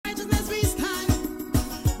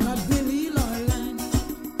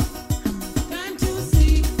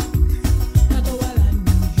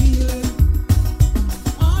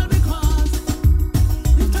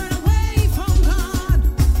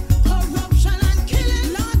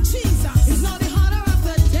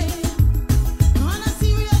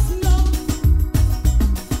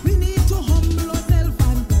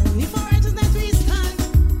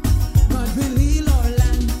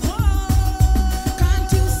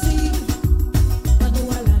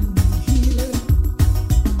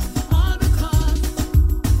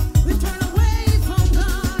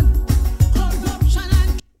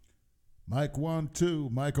Mic 1 2.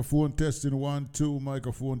 Microphone testing 1 2.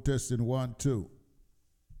 Microphone testing 1 2.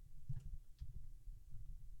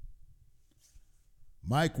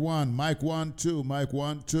 Mic 1. Mic 1 2. Mic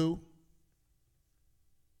 1 2.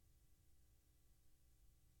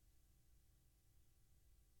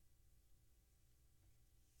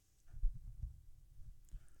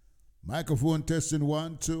 Microphone testing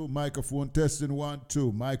 1 2. Microphone testing 1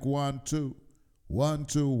 2. Mic 1 2. 1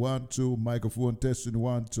 2 1 2. Microphone testing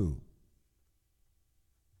 1 2.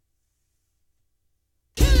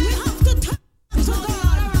 We have to talk to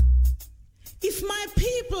God. If my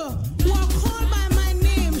people who are called by my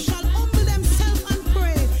name shall humble themselves and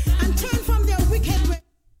pray and turn from their wicked ways.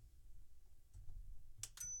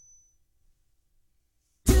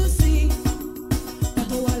 To see that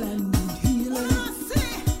the world need healing.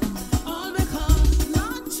 All because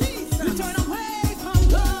Lord Jesus, we turn away from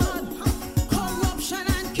God. Corruption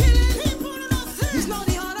and killing. It's not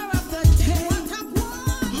the order of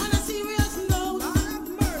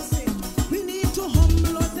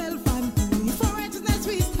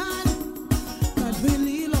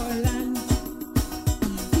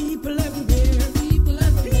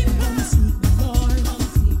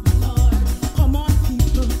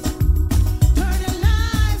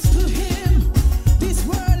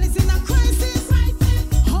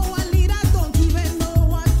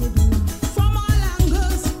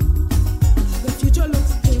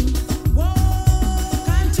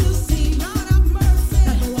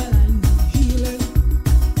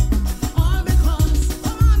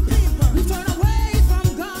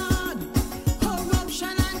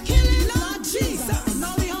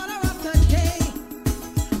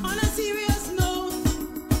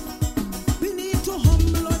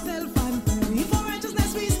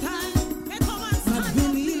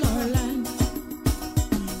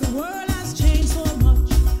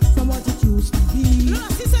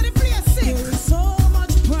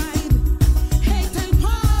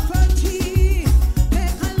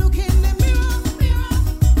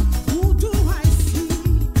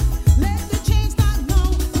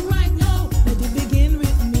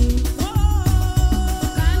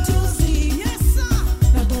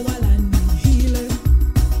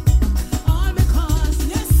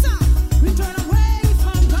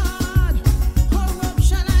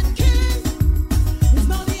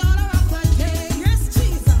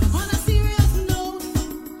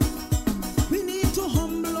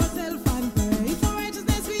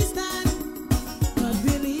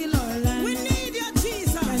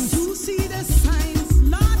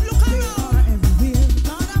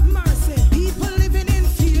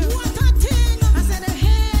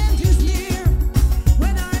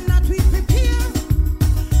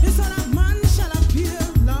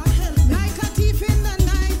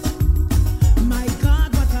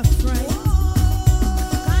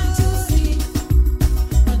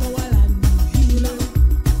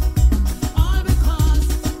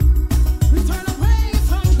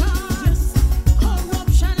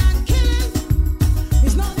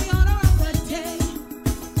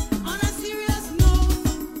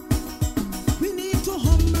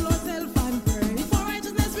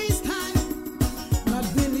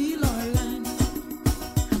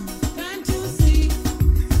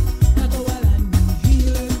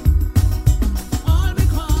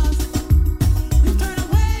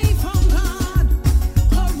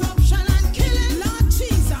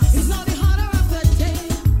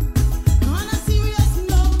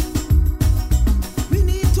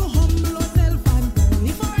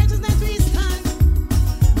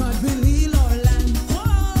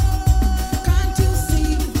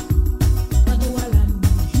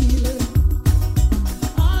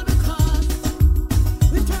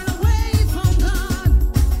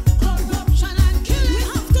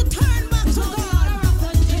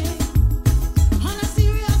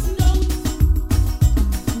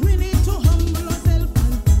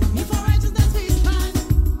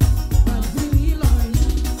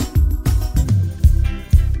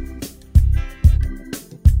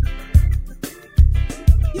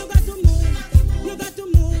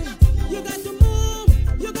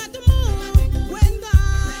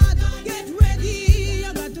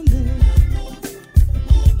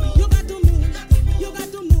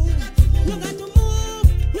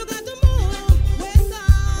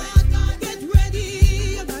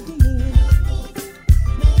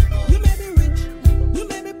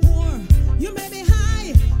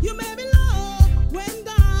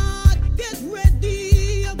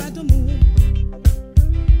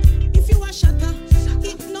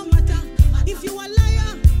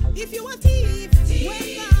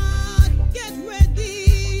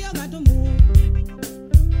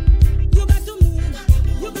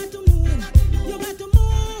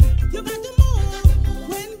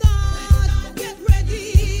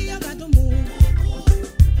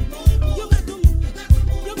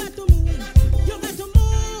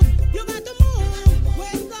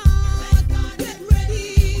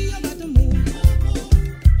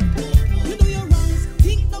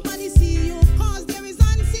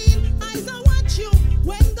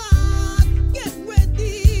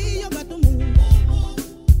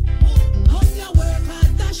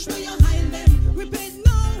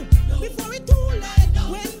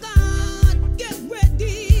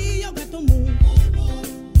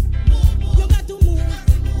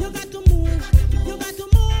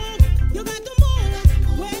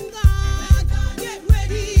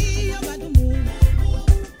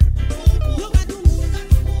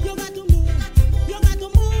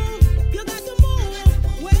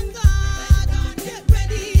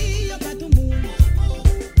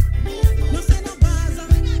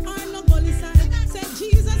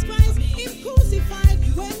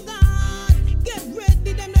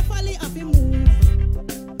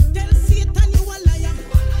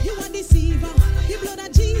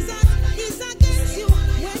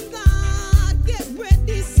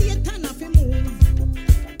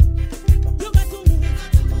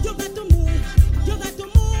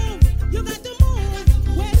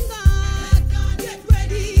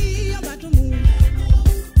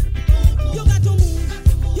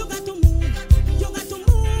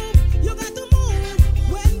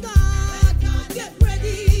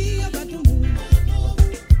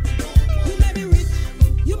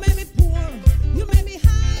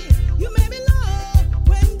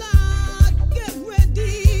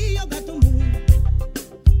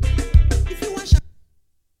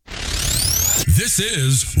This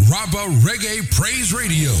is Rabah Reggae Praise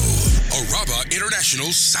Radio, a Rabah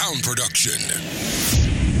International sound production.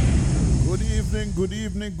 Good evening, good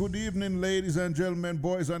evening, good evening, ladies and gentlemen,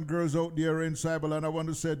 boys and girls out there in Cyberland. I want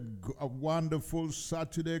to say a wonderful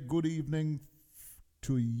Saturday good evening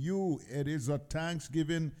to you. It is a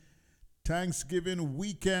Thanksgiving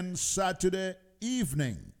weekend Saturday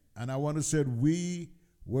evening. And I want to say we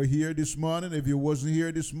were here this morning. If you wasn't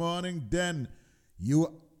here this morning, then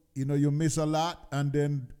you miss a lot.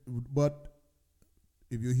 But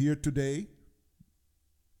if you're here today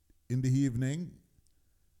in the evening,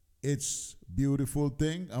 it's a beautiful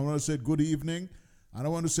thing. I want to say good evening. And I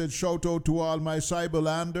want to say shout out to all my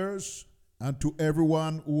Cyberlanders and to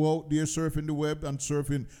everyone who out there surfing the web and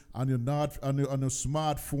surfing on your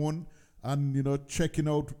smartphone and checking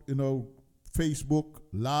out Facebook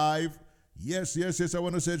Live. Yes. I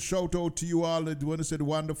want to say shout out to you all. I want to say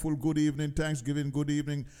wonderful good evening, Thanksgiving good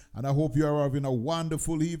evening, and I hope you are having a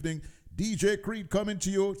wonderful evening. DJ Creid coming to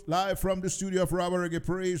you live from the studio of Rabah Reggae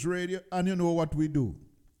Praise Radio, and you know what we do.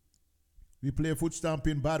 We play foot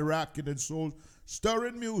stamping, bad rocking, and soul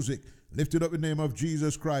stirring music, lifted up in the name of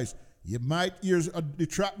Jesus Christ. You might hear the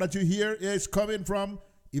track that you hear is coming from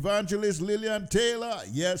Evangelist Lillian Taylor.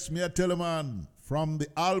 Yes, me I tell you, man, from the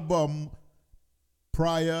album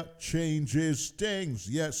Prayer Changes Things.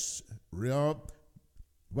 Yes,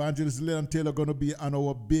 Evangelist Lillian Taylor going to be on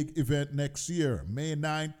our big event next year, May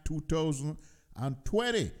 9,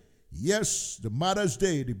 2020. Yes, the Mother's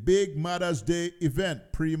Day, the big Mother's Day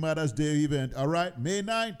event, pre-Mother's Day event. All right, May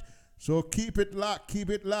 9th. So keep it locked, keep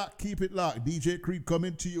it locked, keep it locked. DJ Creid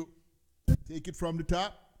coming to you. Take it from the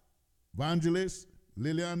top. Evangelist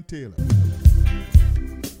Lillian Taylor.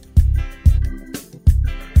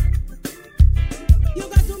 You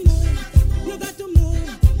got to move, you got to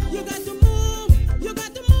move, you got to move, you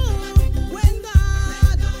got to move. When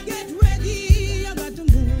God get ready, you got to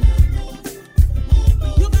move.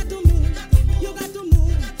 You got to move, you got to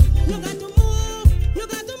move, you got to move, you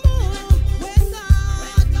got to move. When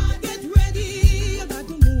God get ready, you got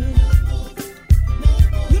to move.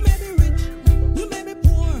 You may be rich, you may be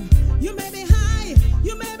poor, you may be high,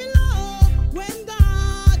 you may be low. When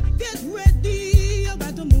God get ready, you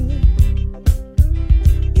got to move.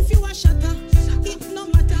 If you are shatter, it no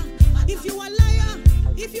matter. If you are liar,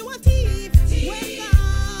 if you are thief, when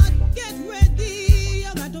God get ready,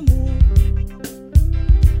 you got to move.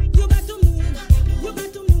 You got to move, you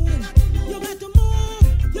got to move, you got to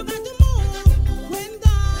move, you got to move. When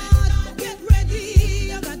God get ready,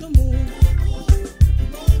 you got to move.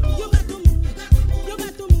 You got to move, you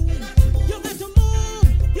got to move, you got to move,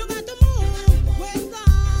 you got to move. When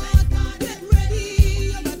God get ready,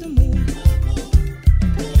 you got to move.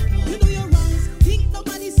 You do your wrongs, think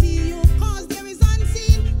nobody see you, cause there is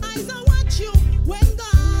unseen eyes that watch you. When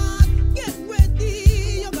God get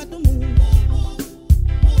ready, you got to move.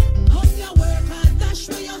 Hug your work hard, dash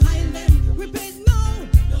where you hide them. Repent now,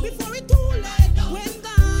 before it's too late. When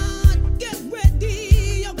God get ready,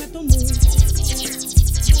 you got to move.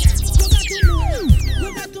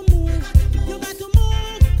 You got to move, you got to move, you got to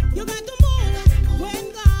move, you got to move. When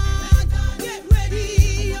God get ready,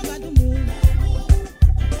 you got to move.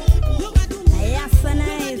 You got to move. Yes,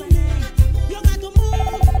 nice. You got to move.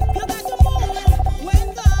 You got to move. When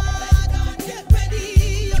God get ready,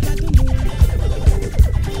 you got to move.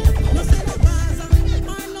 No say no Gaza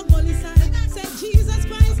or no Gully side. Say Jesus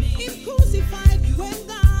Christ, Him crucified. When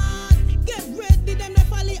God get ready, them they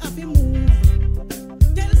folly up Him move.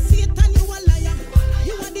 Tell Satan you a liar,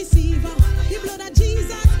 you a deceiver. The blood of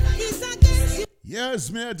Jesus is against you.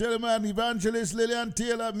 Yes, me I tell you, man, Evangelist Lillian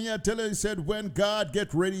Taylor, me I tell you, he said, when God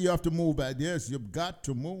get ready, you have to move. Yes, you've got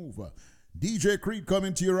to move. DJ Creid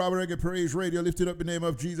coming to your Rabah Reggae Praise Radio, lifted up the name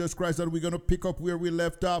of Jesus Christ, and we're going to pick up where we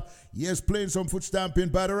left off. Yes, playing some foot stamping,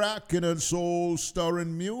 bad rocking, and soul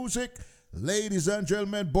stirring music. Ladies and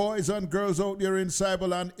gentlemen, boys and girls out there in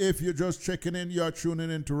Cyberland, if you're just checking in, you're tuning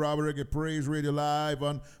in to Rabah Reggae Praise Radio live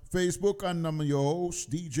on Facebook, and I'm your host,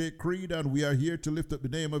 DJ Creid, and we are here to lift up the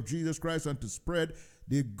name of Jesus Christ and to spread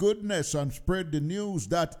the goodness and spread the news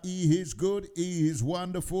that He is good, He is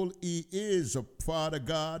wonderful, He is a Father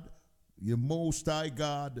God, the Most High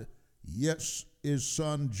God. Yes, His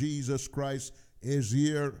Son, Jesus Christ, is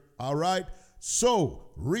here. All right?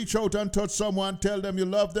 So, reach out and touch someone. Tell them you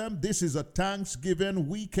love them. This is a Thanksgiving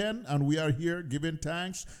weekend, and we are here giving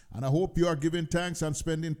thanks. And I hope you are giving thanks and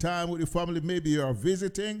spending time with your family. Maybe you are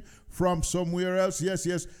visiting from somewhere else. Yes,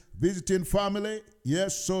 visiting family.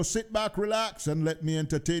 Yes, so sit back, relax, and let me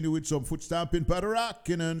entertain you with some foot stamping, pad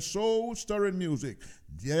rocking, and soul stirring music.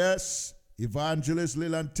 Yes, Evangelist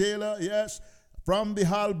Lillian Taylor. Yes, from the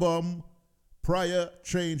album Prayer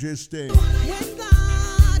Changes Things.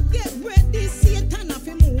 get ready, Satan off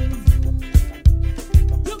and move.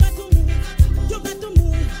 You got to move, you got to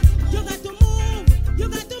move, you got to move, you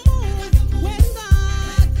got to move. When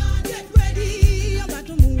God get ready, you got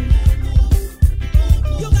to move.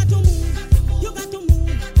 You got to move, you got to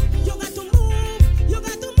move, you got to move, you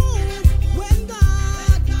got to move. When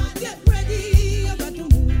God get ready, you got to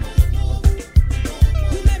move.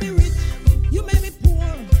 You may be rich, you may be poor,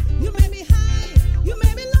 you may be high, you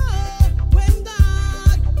may be low. When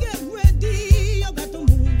God get ready, you got to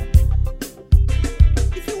move.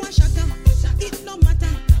 If you are shatter, it no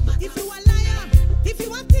matter. If you are liar, if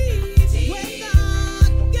you are thief, when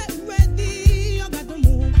God get ready, you got to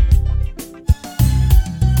move.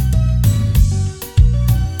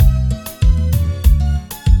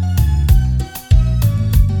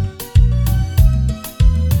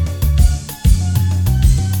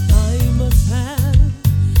 I must have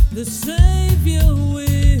the Savior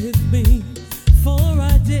with me, for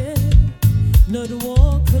I dare not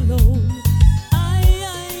walk alone.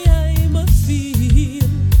 I must feel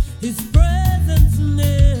His presence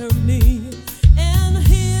near me, and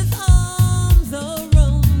His arms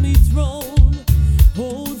around me thrown.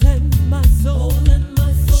 Oh, then my soul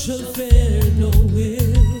shall fear no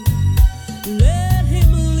ill. Let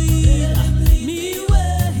Him lead me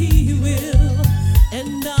where He will,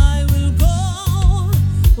 and I will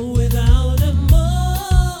go without a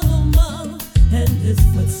murmur, and His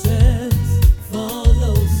footsteps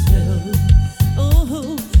follow still.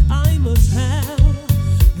 Oh, I must have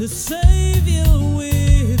the Savior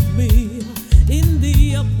with me in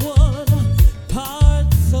the upward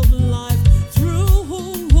parts of life,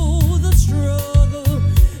 through the struggle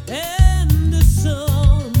and the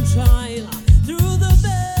sunshine, through the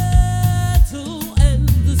battle and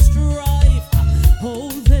the strife. Oh,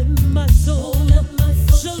 then my soul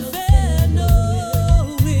shall fear no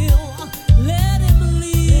ill. Let Him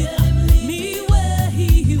lead me where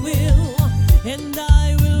He will, and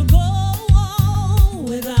I will go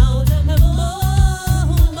without a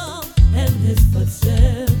murmur, and His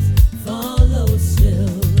footsteps follow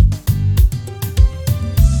still.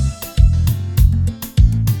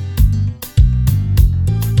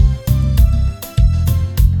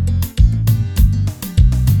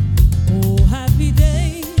 Oh, happy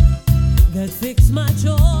day that fixed my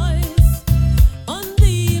choice on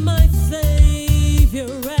Thee, my Savior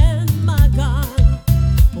and my God.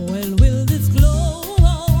 Well, will this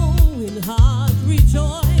glowing heart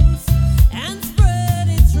rejoice and spread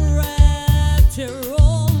its rapture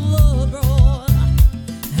all abroad?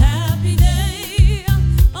 Happy day,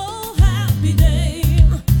 oh happy day,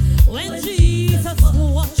 when Jesus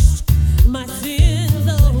washed my sins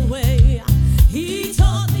away. He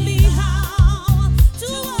taught me how to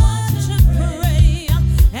watch and pray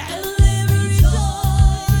and live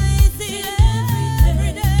rejoicing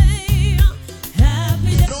every day.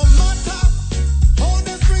 Happy day. No matter how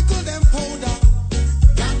they sprinkle them powder,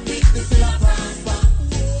 that weakness still a prosper.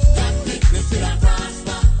 That weakness still a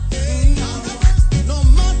prosper. No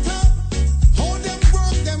matter how them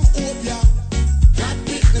work them obeah, that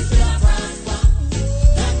weakness still a prosper.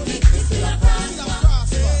 That weakness still a prosper.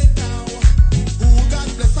 Who God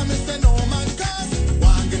bless and me say no man curse.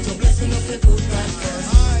 One get your blessing if you put God first.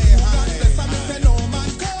 Who God bless and me say no man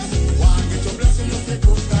curse. One get your blessing if you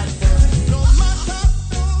put God first. No matter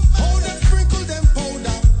how they sprinkle them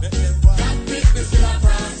powder, that weakness still a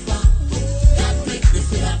prosper. That weakness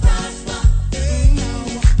still a prosper.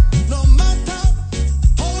 No matter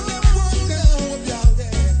how them work them obeah,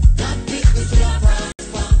 that weakness still a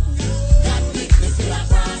prosper. That weakness still a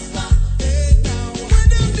prosper. When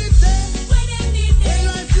them did that, when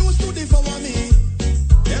life used to devour me,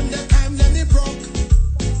 them the time them me broke,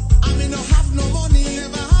 I me no have no money,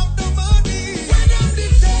 never have no money. When them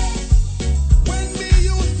did that, when me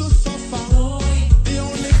used to suffer, the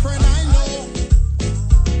only friend I know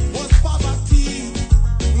was poverty.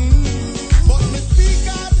 But me see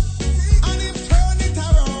God and Him turn it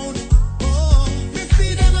around. Oh, me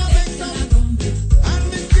see them a vex up and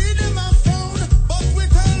me see them a frown. But we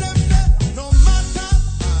tell them that no matter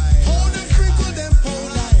how they sprinkle them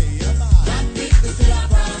powder, that weakness still a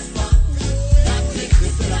prosper. That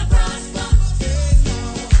weakness still a prosper.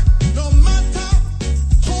 No matter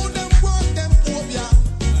how them work them obeah,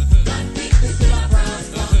 that weakness still a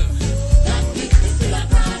prosper. That weakness still a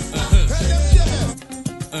prosper. Tell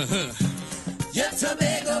them, Yet to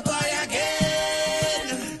make a boy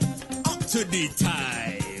again, up to the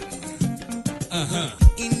time.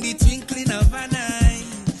 In the twinkling of an eye,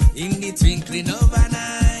 in the twinkling of an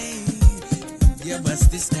eye, you bust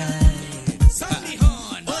this time. Sunny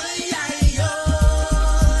horn. Oh, yeah,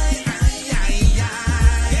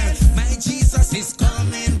 my Jesus is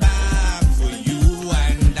coming back.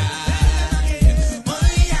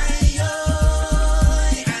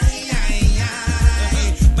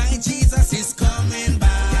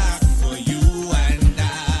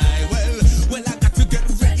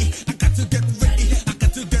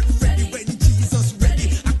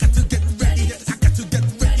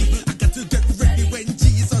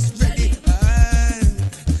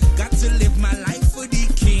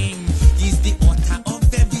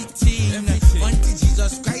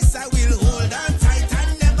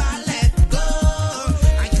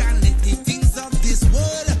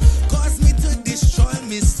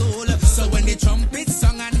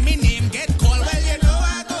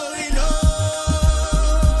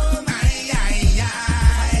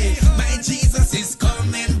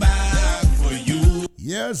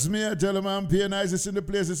 Yes, me, I tell him I'm paying nice. It's in the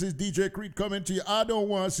place. This is DJ Creed coming to you. I don't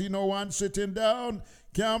want to see no one sitting down.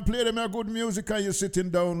 Can't play them good music and you're sitting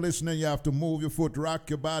down listening. You have to move your foot, rock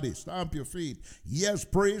your body, stomp your feet. Yes,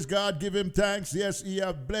 praise God, give him thanks. Yes, he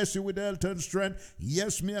have blessed you with health and strength.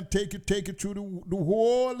 Yes, me, and take it through the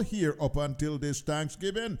whole year up until this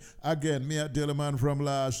Thanksgiving. Again, me, a Dillman from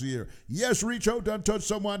last year. Yes, reach out and touch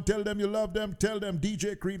someone. Tell them you love them. Tell them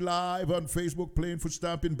DJ Creed live on Facebook, playing foot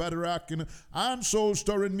stamping, body rocking, and soul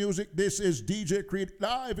stirring music. This is DJ Creed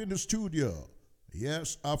live in the studio.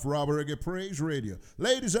 Yes, of Rabah Reggae Praise Radio.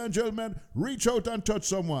 Ladies and gentlemen, reach out and touch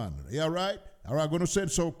someone. You all right? All right, I'm going to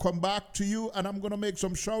send so come back to you, and I'm going to make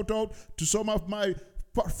some shout out to some of my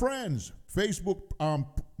friends. Facebook,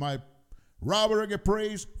 my Rabah Reggae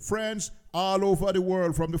Praise friends all over the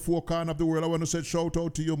world, from the four corners of the world. I want to say shout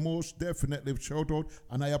out to you, most definitely shout out,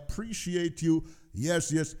 and I appreciate you.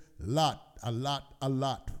 Yes, a lot,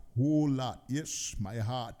 whole lot. Yes, my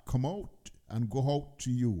heart come out and go out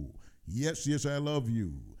to you. Yes, I love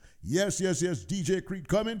you. Yes, DJ Creed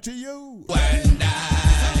coming to you. My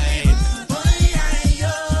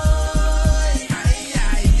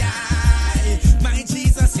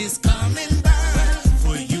Jesus is coming back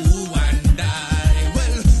for you and I.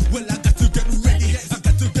 Well, I got to get ready. I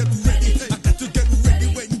got to get ready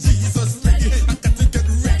when Jesus ready. I got to get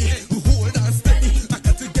ready. Hold on steady. I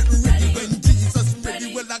got to get ready when Jesus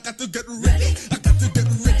ready. Well, I got to get ready. I got to get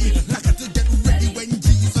ready. I got to get ready when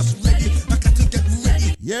Jesus ready. I got to get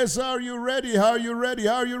ready. Yes, are you ready? Are you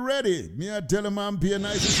ready? Me, I tell him I'm being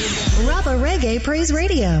nice. Rabah Reggae Praise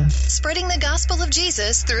Radio, spreading the gospel of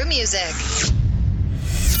Jesus through music.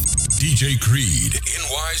 DJ Creed,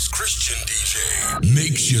 NY's Christian DJ,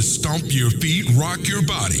 makes you stomp your feet, rock your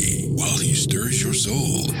body, while he stirs your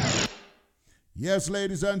soul. Yes,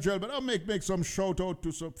 ladies and gentlemen, I'll make some shout out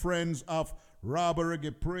to some friends of Rabah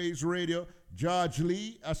Reggae Praise Radio. George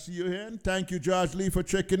Lee, I see you here. Thank you, George Lee, for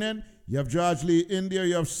checking in. You have George Lee in there.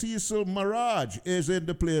 You have Cecil Maraj is in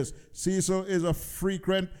the place. Cecil is a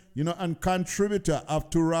frequent, and contributor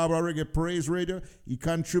to Rabah Reggae Praise Radio. He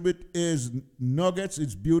contribute his nuggets,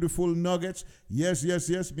 it's beautiful nuggets. Yes.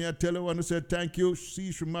 Me, I tell you, I want to say thank you.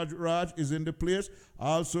 Cecil Maraj is in the place.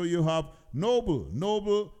 Also, you have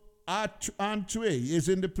Noble Antwe is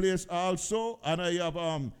in the place also. And I have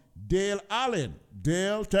Dale Allen.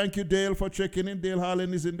 Dale, thank you, Dale, for checking in. Dale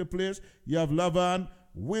Allen is in the place. You have Lavan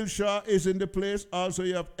Wilshire is in the place. Also,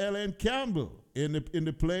 you have Ellen Campbell in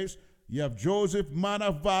the place. You have Joseph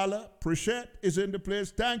Manavala Pritchett is in the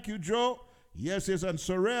place. Thank you, Joe. Yes, and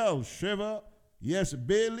Sorrel Shiva. Yes,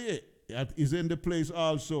 Bailey is in the place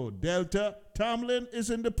also. Delta Tomlin is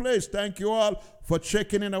in the place. Thank you all for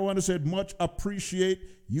checking in. I want to say much appreciate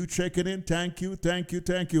you checking in. Thank you.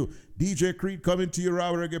 DJ Creed coming to you,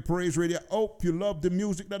 Rabah Reggae Praise Radio. Hope you love the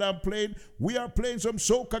music that I'm playing. We are playing some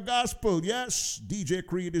soca gospel. Yes, DJ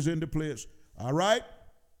Creed is in the place. All right?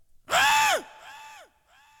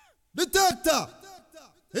 Detector,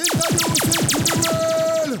 introducing to the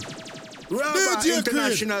world. Rabah DJ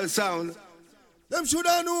International Creed. Sound. Them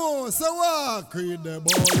shoulda know, so what? Creed the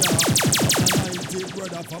boy, 90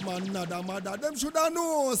 brother from another mother. Them shoulda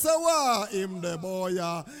know, so what? Him the boy,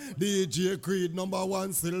 DJ Creed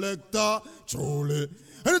 #1 selector. Truly,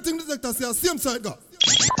 anything the selector say, same side go.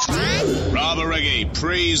 Rabah Reggae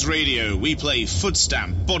Praise Radio. We play foot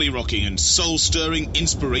stamp, body rocking, and soul-stirring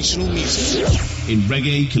inspirational music in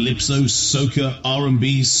reggae, calypso, soca,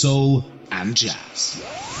 R&B, soul, and jazz.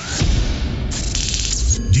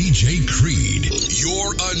 DJ Creed,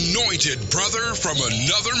 your anointed brother from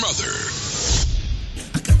another mother.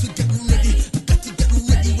 I got to get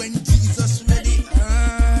ready when Jesus ready.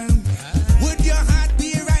 Would your heart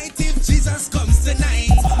be right if Jesus comes tonight?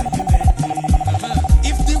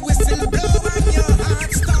 If the whistle blow and your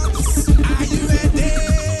heart stops, are you ready?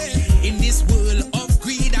 In this world of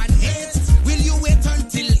greed and hate, will you wait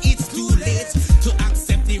until it's too late to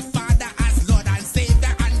accept the Father as Lord and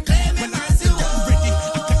Savior and claim Him as your own?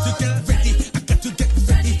 I got to get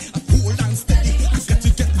ready. Hold on steady. I got to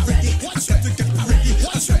get ready. I got to get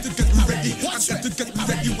ready.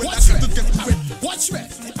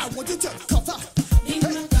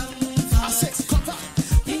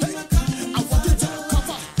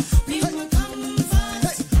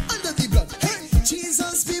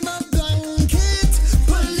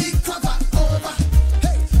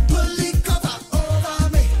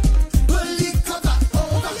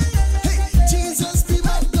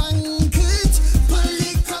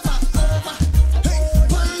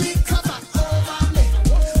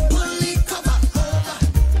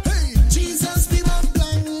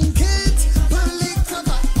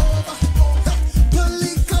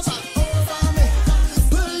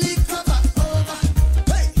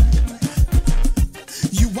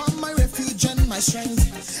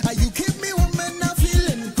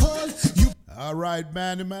 right,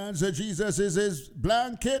 man. The man said Jesus is his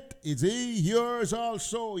blanket. Is he yours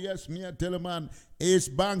also? Yes, me I tell him, man. His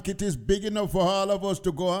blanket is big enough for all of us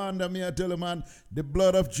to go under. Me I tell him, man. The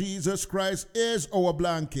blood of Jesus Christ is our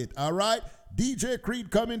blanket. All right? DJ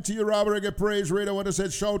Creid coming to you, Rabah Reggae Praise Radio. I want to say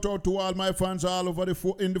shout out to all my fans all over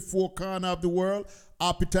in the four corners of the world.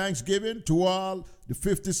 Happy Thanksgiving to all the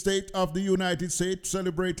 50 states of the United States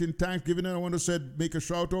celebrating Thanksgiving. And I want to say make a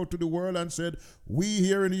shout out to the world and said we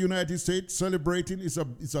here in the United States celebrating. It's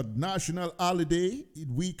a national holiday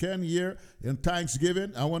weekend here in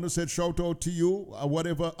Thanksgiving. I want to say shout out to you,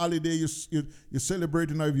 whatever holiday you're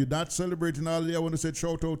celebrating, or if you're not celebrating holiday, I want to say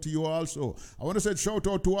shout out to you also. I want to say shout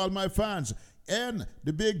out to all my fans in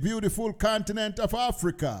the big, beautiful continent of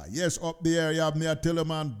Africa. Yes, up there, you have me, I tell you,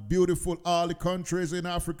 man, beautiful, all the countries in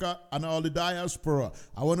Africa and all the diaspora.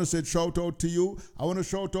 I want to say shout out to you. I want to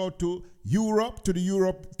shout out to Europe,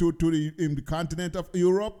 in the continent of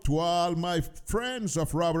Europe, to all my friends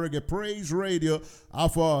of Rabah Reggae Praise Radio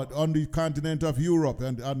on the continent of Europe,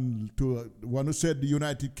 and to want to say the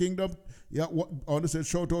United Kingdom. Yeah, I want to say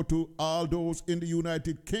shout out to all those in the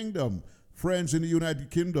United Kingdom. Friends in the United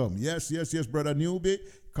Kingdom. Yes, Brother Newby,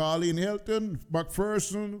 Colleen Hilton,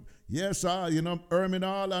 McPherson, yes,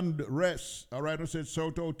 Erminal and the rest. All right, I said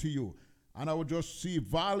shout out to you. And I would just see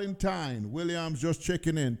Valentine Williams just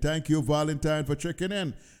checking in. Thank you, Valentine, for checking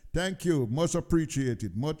in. Thank you. Much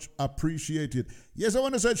appreciated. Much appreciated. Yes, I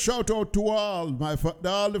want to say shout out to all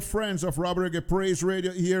the friends of Rabah Reggae Praise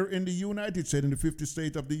Radio here in the United States, in the 50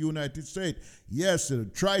 states of the United States. Yes, the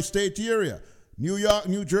tri-state area. New York,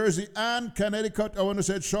 New Jersey, and Connecticut. I want to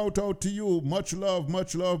say shout out to you. Much love,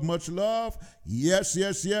 much love, much love.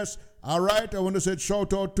 Yes. All right. I want to say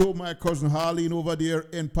shout out to my cousin Harleen over there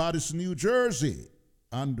in Patterson, New Jersey.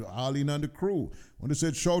 And Harleen and the crew. I want to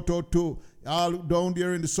say shout out to all down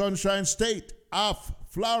there in the Sunshine State of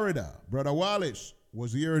Florida. Brother Wallace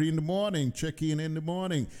was here in the morning, checking in the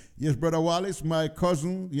morning. Yes, Brother Wallace, my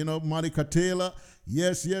cousin, Monica Taylor.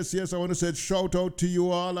 Yes. I want to say shout out to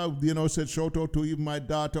you all. I said shout out to even my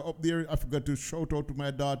daughter up there. I forgot to shout out to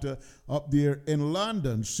my daughter up there in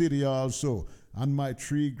London City also. And my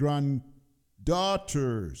 3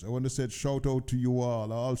 granddaughters. I want to say shout out to you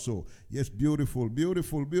all also. Yes, beautiful.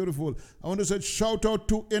 I want to say shout out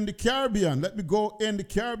to in the Caribbean. Let me go in the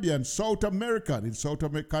Caribbean, South America, in South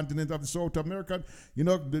America, continent of the South America.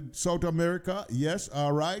 The South America. Yes,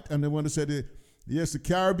 all right. And I want to say the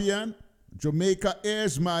Caribbean. Jamaica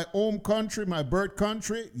is my home country, my birth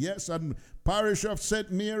country. Yes, and parish of St.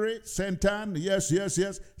 Mary, St. Anne. Yes.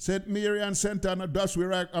 St. Mary and St. Anne. That's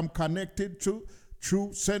where I'm connected to.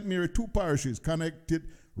 Through St. Mary, 2 parishes, connected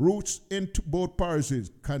roots into both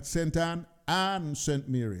parishes, St. Anne and St.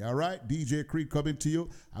 Mary. All right, DJ Creid coming to you.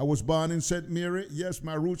 I was born in St. Mary. Yes,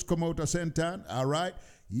 my roots come out of St. Anne. All right.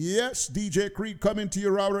 Yes, DJ Creid coming to you,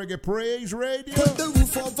 Rabah Reggae Praise Radio. Put the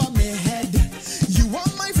roof over my head. You are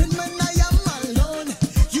my friend when I am alone.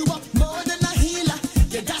 You are more than a healer.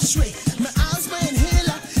 You dash way. My asthma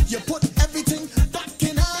inhaler. You put everything back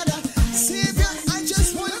in order. Savior, I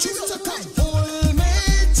just want you to come. Hold me,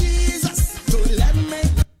 Jesus. Don't let me.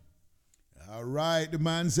 All right, the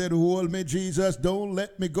man said, hold me, Jesus. Don't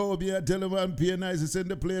let me go. Be a teleman, pianist is in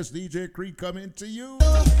the place. DJ Creid coming to you.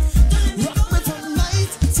 Rock me from night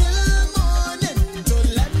till morning. Don't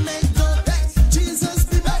let me go. Hey, Jesus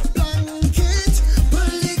be my blanket.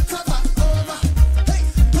 Pull it cover over. Hey,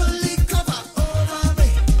 pull it cover over me.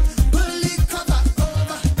 Pull it cover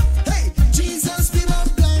over. Hey, Jesus be my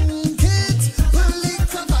blanket. Pull it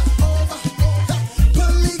cover over. Hey,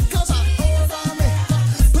 pull it cover over me.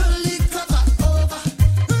 Pull it cover over.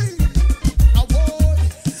 Hey, I want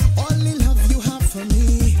only love you have for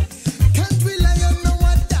me. Can't rely on no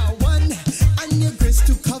other one. And you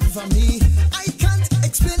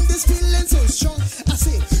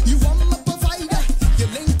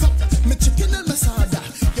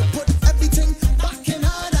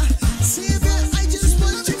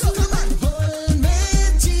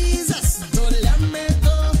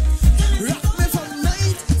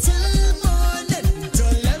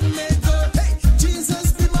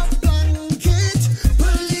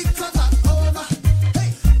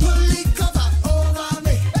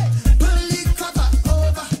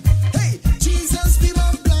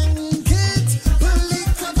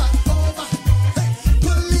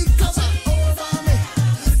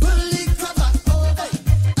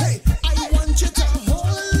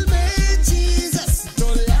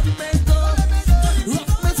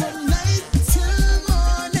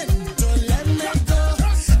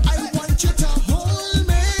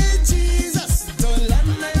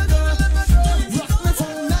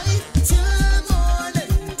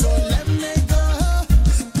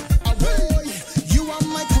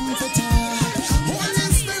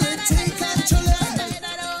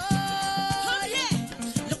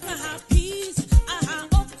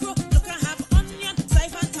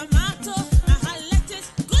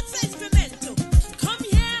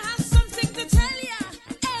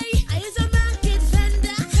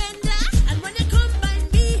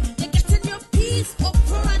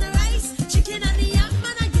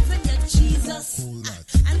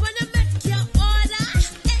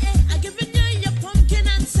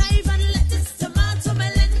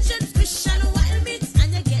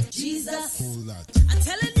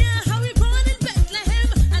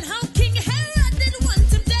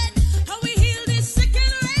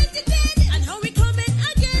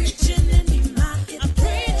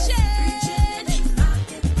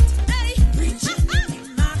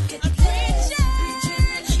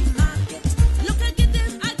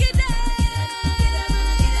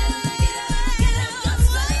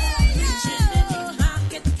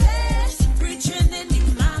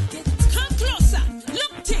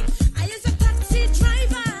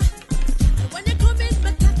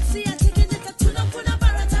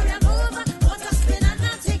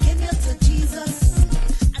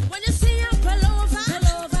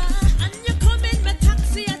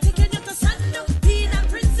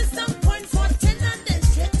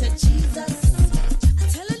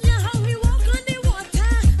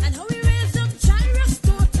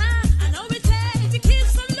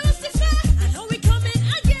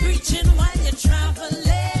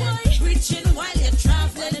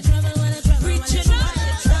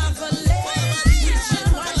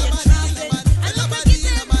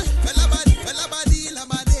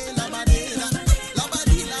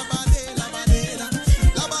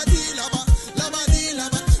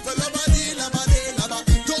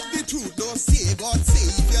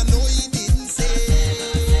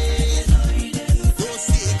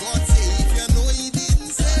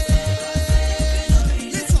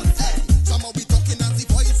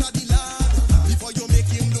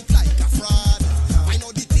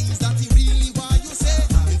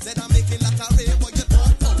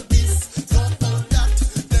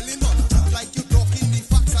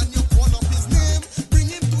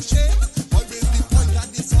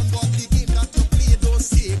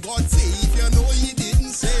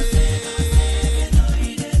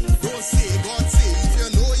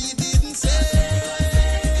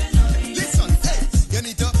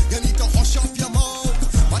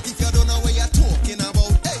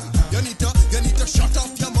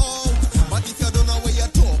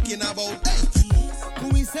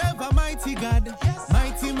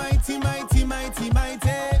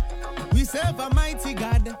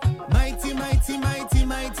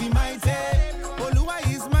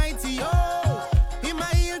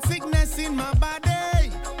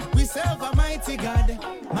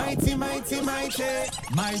mighty,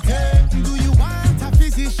 mighty. Do you want a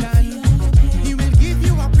physician? He will give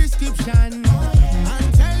you a prescription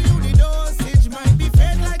and tell you the dosage might be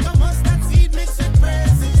fed like a mustard seed mixed with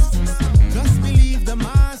praises. Just believe the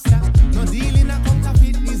master, no dealing a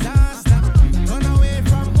counterfeit disaster. Run away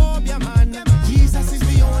from Obia, man. Jesus is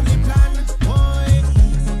the only plan. Boy,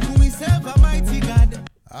 who we serve a mighty God.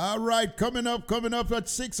 All right, coming up at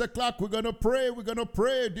 6 o'clock, we're going to pray,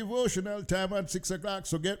 devotional time at 6 o'clock.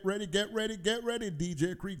 So get ready.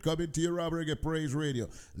 DJ Creid coming to your Rabah Reggae Praise Radio.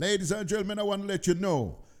 Ladies and gentlemen, I want to let you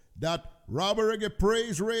know that Rabah Reggae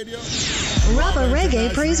Praise Radio. Rabah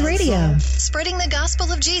Reggae Praise Radio. Spreading the gospel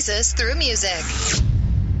of Jesus through music.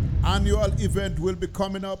 Annual event will be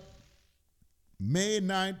coming up May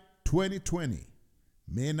 9, 2020.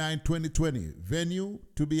 May 9, 2020. Venue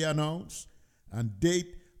to be announced and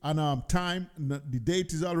date. And time, the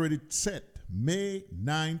date is already set, May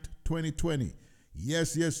 9th, 2020.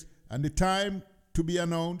 Yes. And the time to be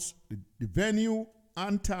announced, the venue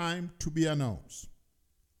and time to be announced.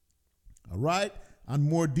 All right? And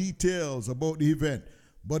more details about the event.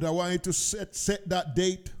 But I want you to set that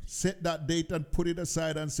date and put it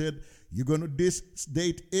aside and said, this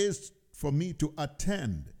date is for me to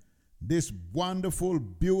attend this wonderful,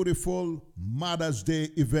 beautiful Mother's Day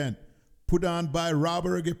event put on by Rabah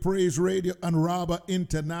Reggae Praise Radio and Rabah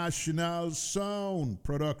International Sound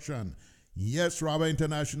Production. Yes, Rabah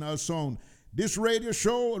International Sound. This radio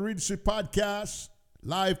show, RISP podcast,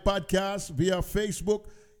 live podcast via Facebook,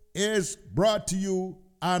 is brought to you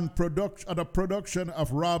on a production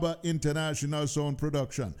of Rabah International Sound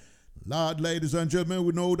Production. Lord, ladies and gentlemen,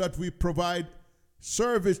 we know that we provide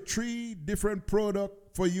service, 3 different products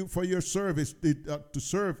for you, for your service, to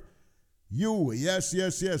serve you. Yes.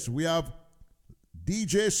 We have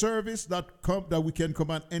DJ service that we can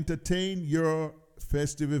come and entertain your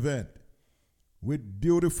festive event with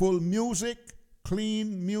beautiful music,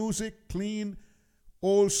 clean,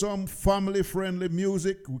 wholesome, family-friendly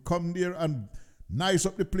music. We come there and nice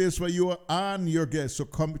up the place for you and your guests. So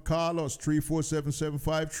come call us,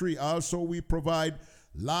 347-753. Also, we provide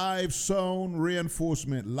live sound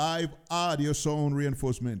reinforcement, live audio sound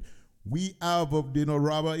reinforcement. We have,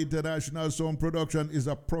 Rabah International Sound Production is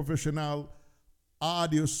a professional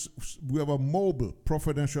audio. We have a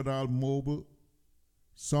professional mobile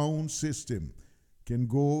sound system. Can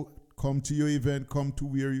come to your event, come to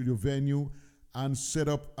your venue and set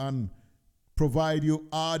up and provide you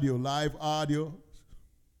live audio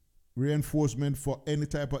reinforcement for any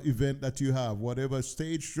type of event that you have, whatever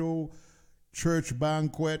stage show, church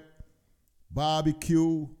banquet,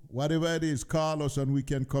 barbecue, whatever it is, call us and we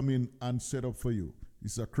can come in and set up for you.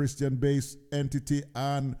 It's a Christian-based entity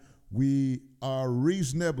and we are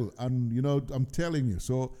reasonable, and I'm telling you.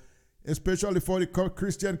 So, especially for the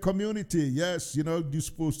Christian community, yes, you're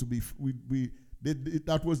supposed to be.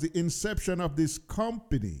 That was the inception of this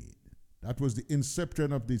company. That was the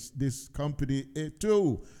inception of this company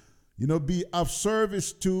too. Be of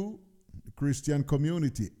service to the Christian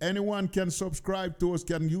community. Anyone can subscribe to us,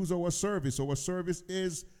 can use our service. Our service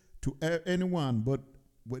is to anyone, but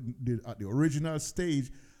at the original stage,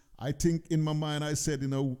 I think in my mind I said,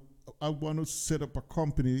 I want to set up a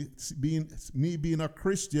company, being a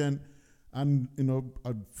Christian and,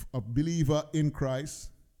 a believer in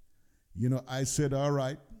Christ. I said, all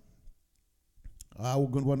right, I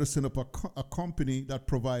want to set up a company that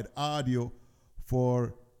provide audio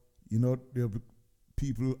for, the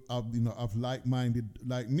people of like-minded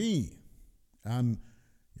like me. And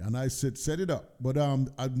I said, set it up. But I'm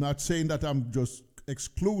not saying that I'm just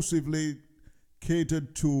exclusively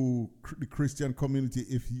catered to the Christian community.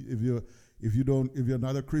 If you're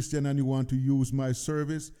not a Christian and you want to use my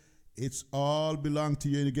service, it's all belong to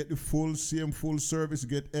you. You get the full service, you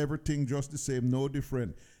get everything just the same, no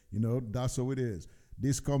different. That's how it is.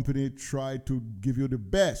 This company try to give you the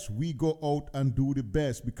best. We go out and do the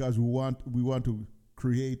best because we want to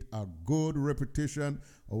create a good reputation.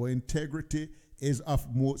 Our integrity is of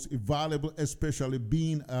most valuable, especially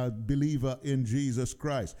being a believer in Jesus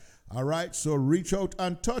Christ. All right, so reach out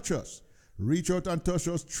and touch us. Reach out and touch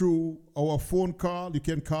us through our phone call. You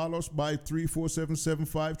can call us by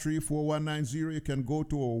 347-753-4190. You can go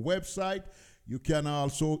to our website. You can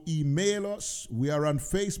also email us. We are on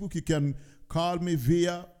Facebook. You can call me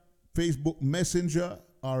via Facebook Messenger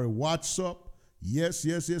or WhatsApp. Yes.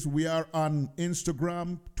 We are on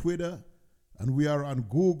Instagram, Twitter, and we are on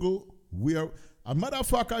Google. A matter of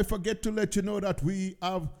fact, I forget to let you know that we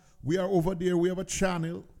are over there. We have a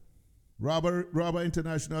channel. Rabah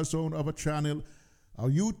International Sound of a channel, our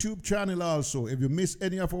YouTube channel also. If you miss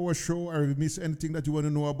any of our show or if you miss anything that you want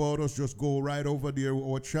to know about us, just go right over there,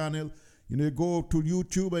 our channel. You go to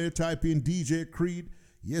YouTube and you type in DJ Creid.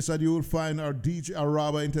 Yes, and you will find our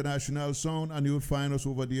Rabah International Sound, and you will find us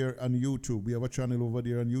over there on YouTube. We have a channel over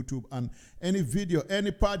there on YouTube. And any video,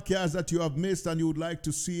 any podcast that you have missed and you would like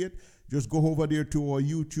to see it, just go over there to our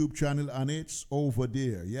YouTube channel, and it's over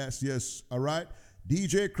there. Yes. All right.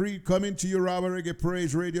 DJ Creid coming to you, Rabah Reggae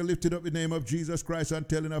Praise Radio, lifting up the name of Jesus Christ and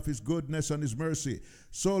telling of his goodness and his mercy.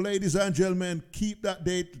 So, ladies and gentlemen, keep that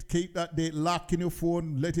date, lock in your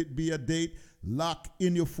phone, let it be a date, lock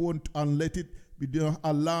in your phone and let it be the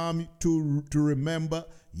alarm to remember.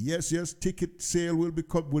 Yes, ticket sale will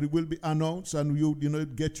be announced, and you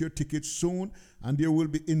get your tickets soon, and there will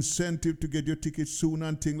be incentive to get your tickets soon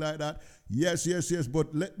and things like that. Yes.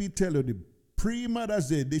 But let me tell you, the pre-Mother's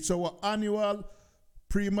Day, it's our annual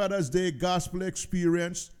pre-Mother's Day Gospel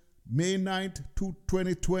Experience, May 9th to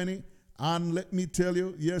 2020. And let me tell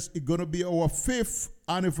you, yes, it's going to be our 5th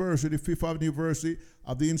anniversary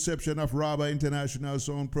of the inception of Rabah International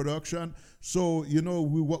Sound Production. So, we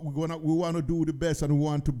want to do the best, and we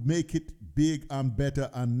want to make it big and better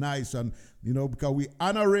and nice. And, because we're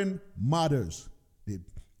honoring mothers. The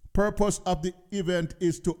purpose of the event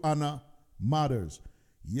is to honor mothers.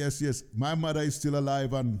 Yes, my mother is still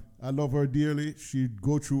alive, and I love her dearly. She'd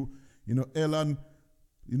go through, Ellen,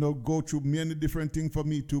 go through many different things for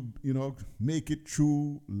me to, make it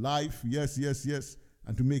through life. Yes.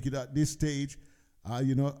 And to make it at this stage,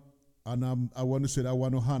 and I want to say that I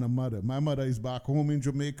want to honor mother. My mother is back home in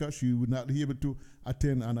Jamaica. She would not be able to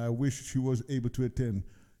attend, and I wish she was able to attend,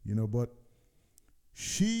 but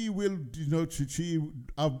she will, she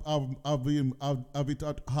have it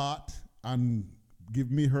at heart and give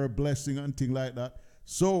me her blessing and things like that.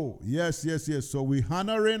 So, yes. So we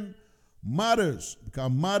honoring mothers, because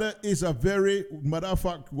mother is matter of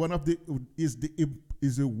fact, is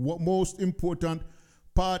the most important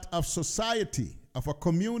part of society, of a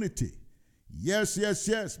community. Yes,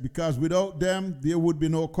 because without them, there would be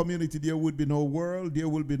no community, there would be no world, there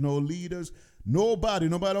will be no leaders. Nobody,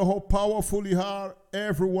 no matter how powerful you are,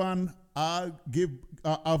 everyone have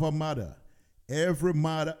a mother.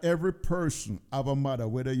 Every person have a mother,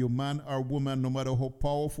 whether you're man or woman, no matter how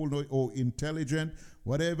powerful or intelligent,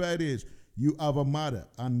 whatever it is, you have a mother.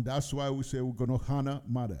 And that's why we say we're going to honor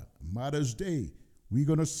mother. Mother's Day, we're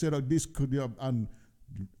going to set up this, and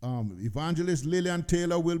Evangelist Lillian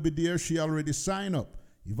Taylor will be there. She already signed up.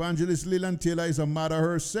 Evangelist Lillian Taylor is a mother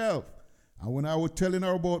herself. And when I was telling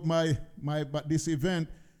her about this event,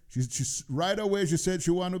 she right away she said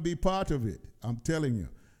she want to be part of it. I'm telling you.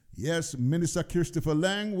 Yes, Minister Christopher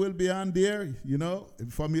Lang will be on there,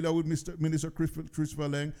 familiar with Minister Christopher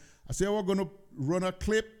Lang. I said we're going to run a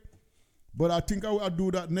clip, but I think I'll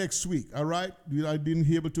do that next week, all right? I didn't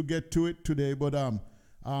be able to get to it today, but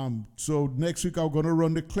so next week I'm going to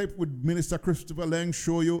run the clip with Minister Christopher Lang,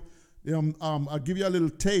 show you, I'll give you a little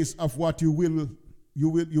taste of what you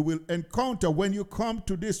will encounter when you come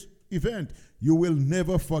to this event. You will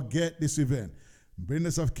never forget this event.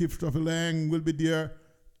 Minister Christopher Lang will be there.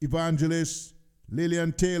 Evangelist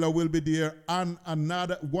Lillian Taylor will be there, and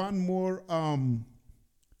one more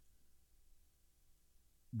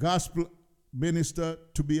gospel minister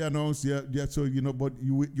to be announced. Yeah. So but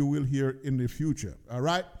you will hear in the future. All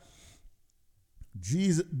right.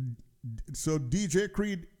 So DJ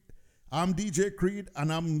Creid, I'm DJ Creid,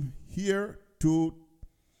 and I'm here to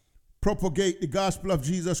propagate the gospel of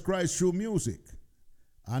Jesus Christ through music.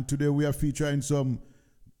 And today we are featuring some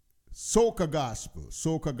soca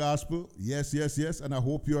gospel, yes, and I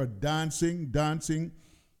hope you are dancing,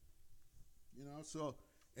 so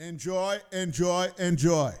enjoy.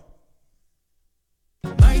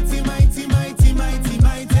 Mighty, mighty, mighty, mighty,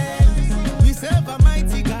 mighty, we serve a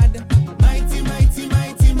mighty God, mighty, mighty,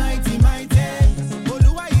 mighty, mighty, mighty,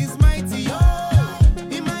 Oluwa is mighty, oh,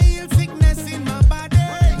 he might heal sickness in my body,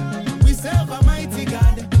 we serve a mighty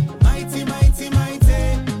God, mighty, mighty, mighty,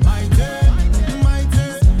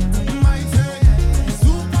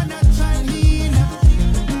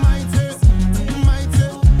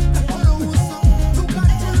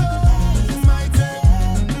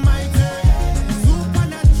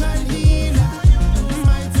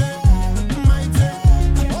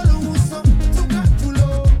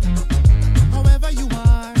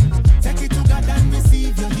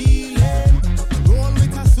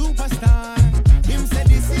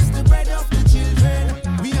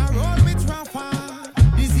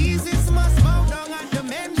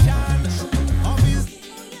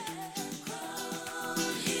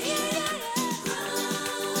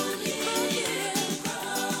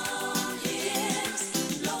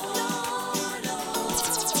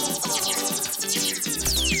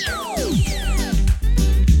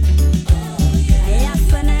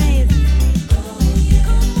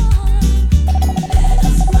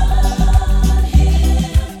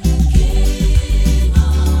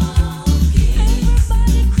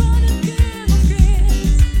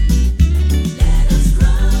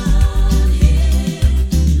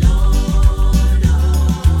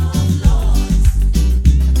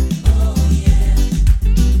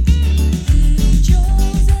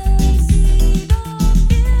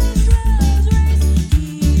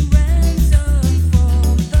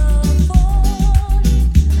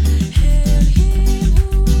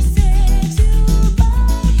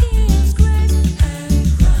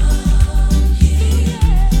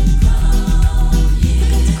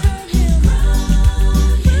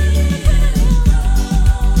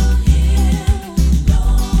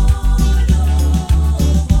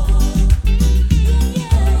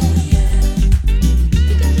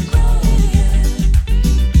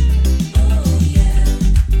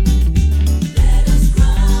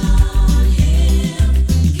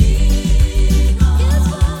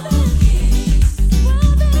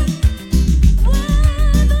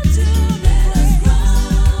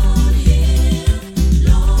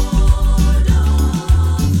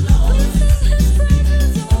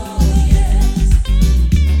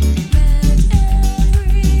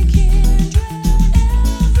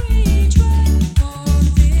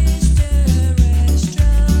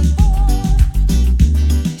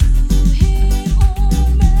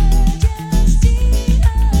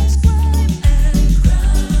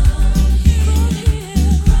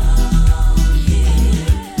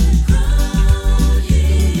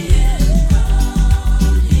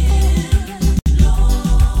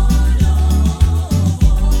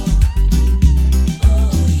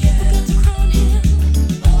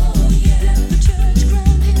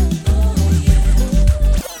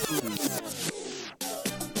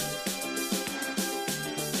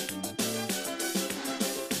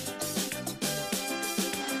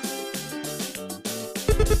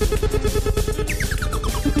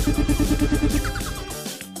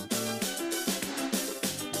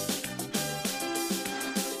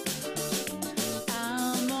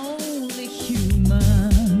 I'm only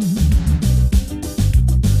human.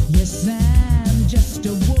 Yes, I'm just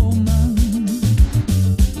a woman.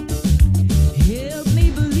 Help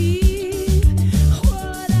me believe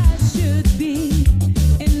what I should be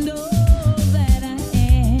and all that I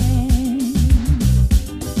am.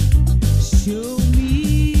 Show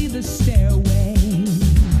me the stairway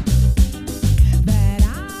that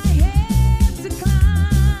I have to climb.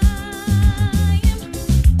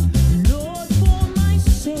 Lord, for my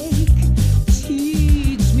sake,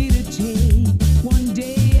 teach me to take one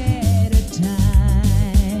day at a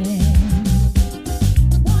time.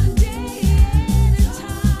 One day at a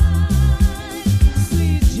time,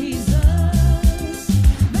 sweet Jesus,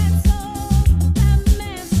 that's all I'm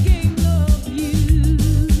asking of you.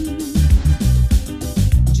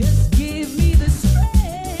 Just give me the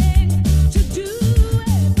strength to do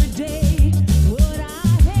every day what I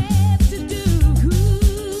have to do.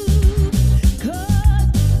 'Cause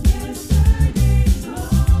yesterday's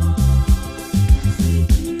gone, sweet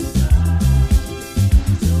Jesus,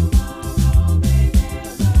 tomorrow may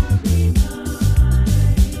never be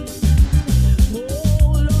mine.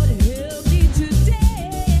 Oh Lord, help me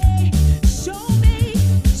today. Show me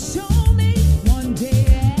one day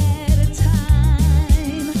at a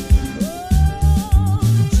time. Oh,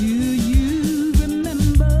 do you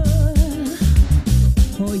remember?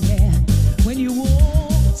 Oh yeah, when you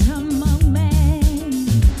walked among men,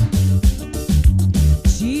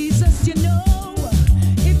 Jesus, you know,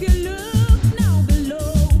 if you look now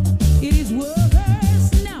below, it is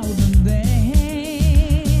worse now than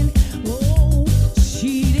then. Oh,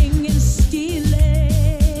 cheating and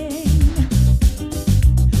stealing,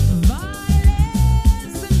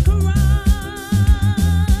 violence and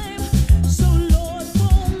crime. So Lord,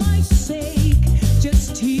 for my sake,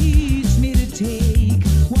 just teach me to take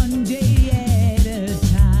one day at a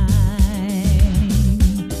time.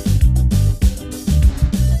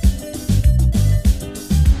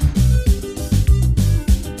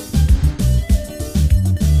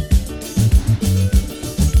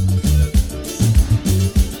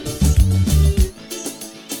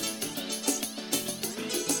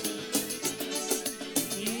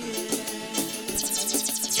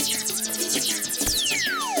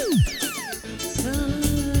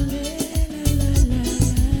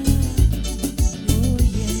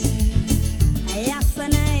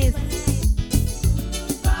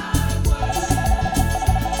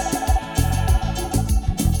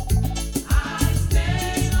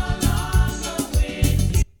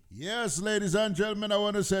 Yes, ladies and gentlemen, I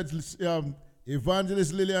want to say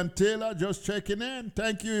Evangelist Lillian Taylor just checking in.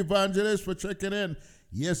 Thank you, Evangelist, for checking in.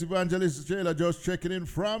 Yes, Evangelist Taylor just checking in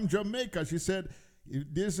from Jamaica. She said,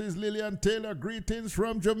 this is Lillian Taylor. Greetings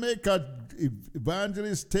from Jamaica.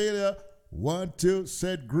 Evangelist Taylor want to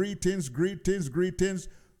said greetings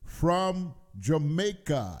from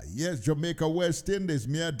Jamaica. Yes, Jamaica, West Indies.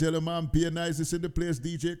 Mia Delaman, Pia Nice is in the place.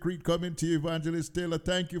 DJ Creed coming to you, Evangelist Taylor.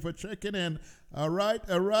 Thank you for checking in. All right,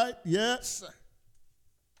 yes.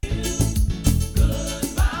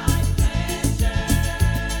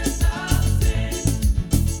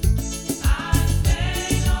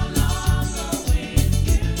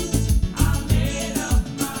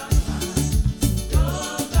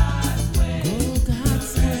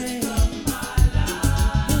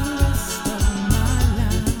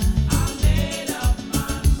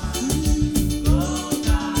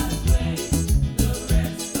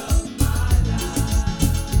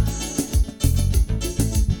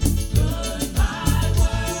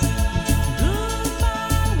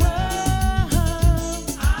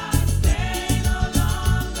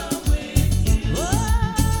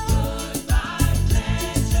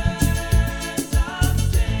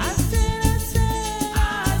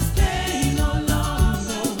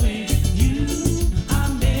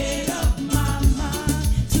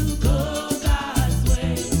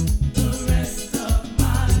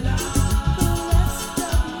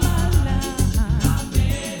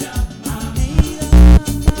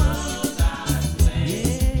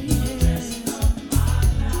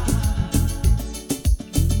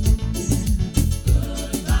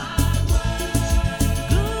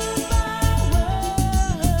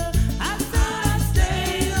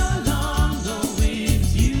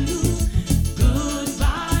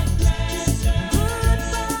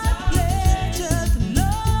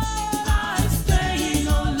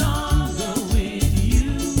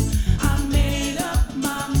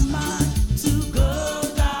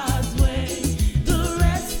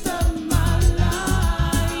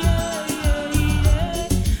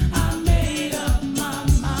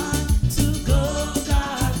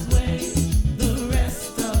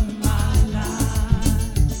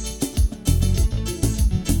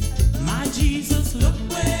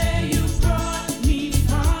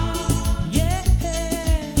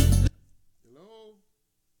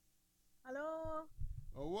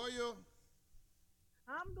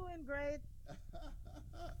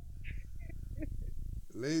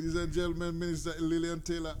 Ladies and gentlemen, Minister Lillian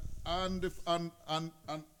Taylor on the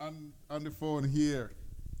on the phone here.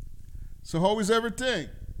 So how is everything?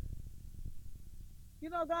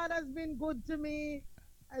 You know, God has been good to me.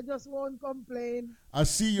 I just won't complain. I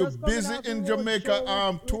see you Just coming busy off a in road Jamaica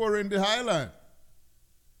show touring the Highland.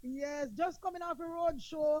 Yes, just coming off a road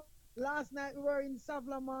show. Last night we were in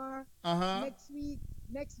Savlamar. Uh-huh.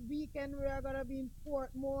 Next weekend we are gonna be in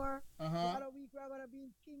Portmore. Uh-huh. The other week we are gonna be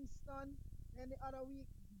in Kingston. And the other week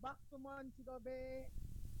back to Montego Bay.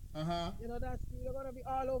 Uh-huh. You know, we're gonna be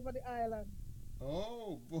all over the island.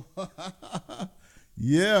 Oh boy.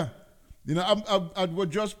 Yeah. You know, I was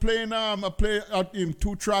just playing I play in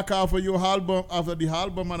 2-track after your album, after the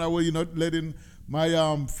album, and I was, letting my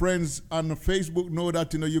friends on Facebook know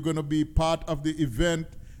that, you're gonna be part of the event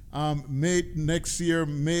next year,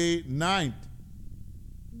 May 9th.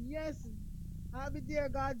 Yes, I'll be there,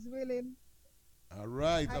 God's willing. All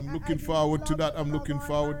right. I'm looking I forward to didn't that. I'm log looking on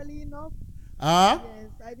forward. early enough. Ah?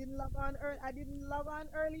 Yes, I didn't log on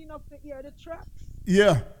early enough to hear the tracks.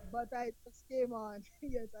 Yeah. But I just came on.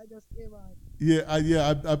 Yes, I just came on. Yeah,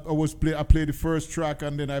 I played the first track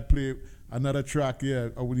and then I play another track. Yeah,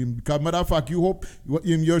 because matter of fact, your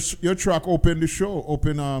track opened the show,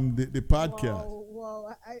 the podcast.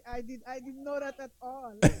 Wow, I didn't know that at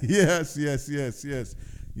all.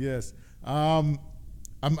 Yes.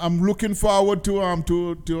 I'm looking forward to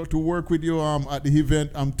work with you at the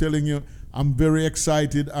event. I'm telling you, I'm very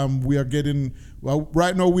excited. We are getting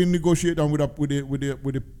right now. We negotiate with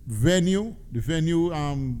the venue. The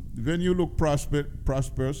venue look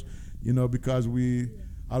prosperous, because we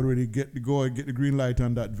already get the green light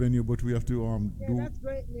on that venue. But we have to yeah, do. That's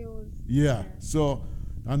great news. Yeah. So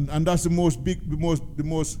and that's the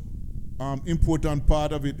most important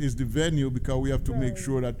part of it is the venue, because we have to make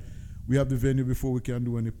sure that we have the venue before we can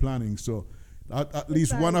do any planning. So at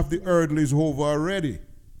least one of the hurdles is over already.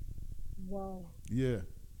 Wow. Yeah.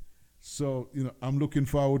 So, I'm looking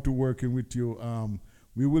forward to working with you.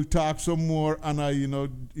 We will talk some more, and I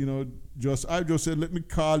just said let me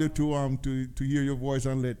call you to hear your voice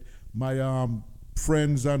and let my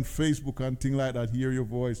friends on Facebook and things like that hear your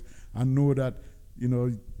voice and know that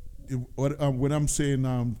when I'm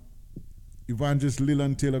saying Evangelist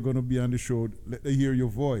Lillian Taylor going to be on the show, let them hear your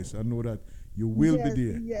voice and know that you will be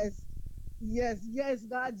there. Yes,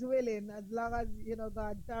 God's willing. As long as,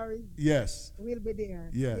 God tarries, yes, we'll be there.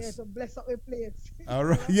 Yes. So bless up the place. All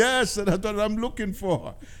right. Yes, that's what I'm looking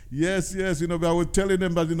for. Yes. But I was telling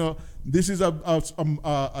them that, this is a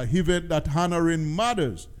event that honoring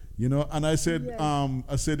mothers, and I said,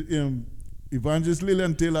 Evangelist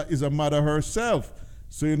Lillian Taylor is a mother herself.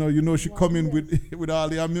 So, she come in with all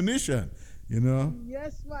the ammunition,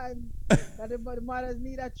 Yes, man. But the mothers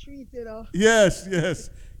need a treat,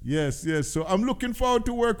 Yes. So I'm looking forward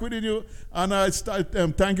to work with you, and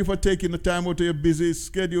thank you for taking the time out of your busy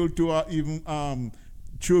schedule to even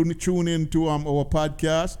tune in to our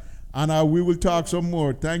podcast, and we will talk some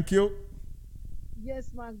more. Thank you.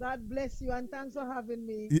 Yes, man. God bless you, and thanks for having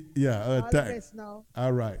me. Yeah. All the best now.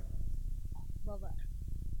 All right. Bye-bye.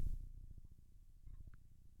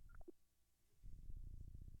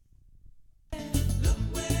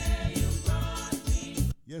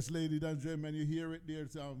 Yes, ladies and gentlemen, you hear it there.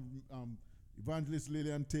 It's, Evangelist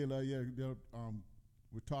Lillian Taylor. Yeah,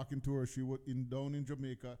 we're talking to her. She was down in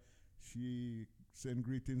Jamaica. She sent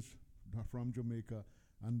greetings from Jamaica,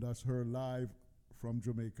 and that's her live from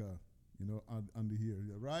Jamaica. On the here,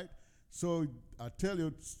 right? So I tell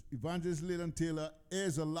you, Evangelist Lillian Taylor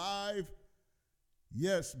is alive.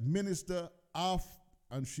 Yes, minister of.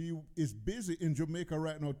 And she is busy in Jamaica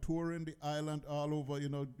right now, touring the island all over.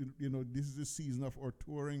 This is the season of her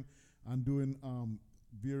touring and doing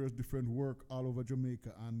various different work all over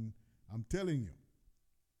Jamaica. And I'm telling you,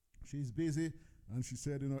 she's busy. And she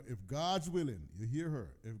said, if God's willing, you hear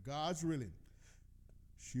her, if God's willing,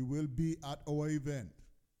 she will be at our event.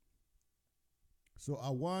 So I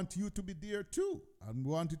want you to be there too. I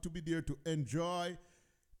want you to be there to enjoy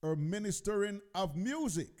her ministering of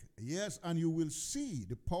music. Yes, and you will see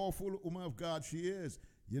the powerful woman of God she is.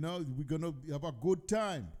 We're going to have a good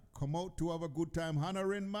time. Come out to have a good time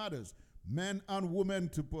honoring mothers, men and women.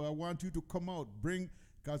 I want you to come out,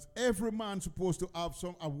 because every man supposed to have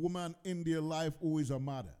a woman in their life who is a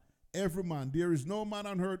mother. Every man. There is no man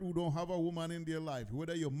on earth who don't have a woman in their life.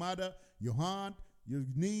 Whether your mother, your aunt, your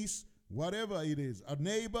niece, whatever it is, a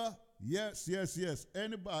neighbor, yes,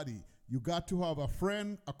 anybody. You got to have a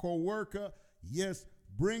friend, a co-worker. Yes,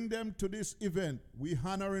 bring them to this event. We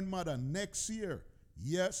honoring mother next year.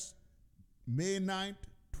 Yes, May 9th,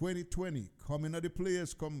 2020. Come into the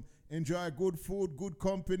place. Come enjoy good food, good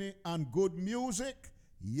company, and good music.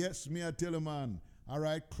 Yes, me I tell you, man. All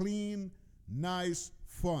right, clean, nice,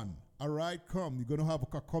 fun. All right, come. You're gonna have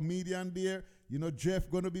a comedian there. You know, Jeff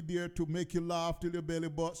gonna be there to make you laugh till your belly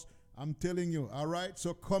busts. I'm telling you. All right,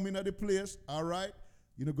 so come in at the place. All right,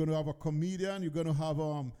 you're gonna have a comedian. You're gonna have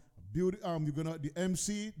beauty. You're gonna the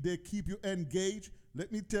MC. They keep you engaged.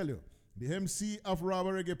 Let me tell you, the MC of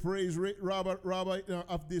Rabah Reggae Praise Rabah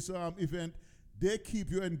of this event, they keep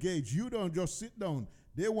you engaged. You don't just sit down.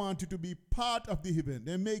 They want you to be part of the event.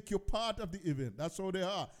 They make you part of the event. That's how they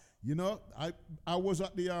are. You know, I was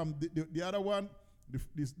at the other one,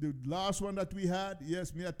 the last one that we had.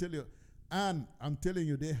 Yes, me I tell you, and I'm telling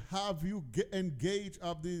you, they have you get engaged,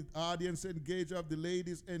 of the audience engaged, of the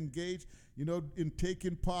ladies engaged. You know, in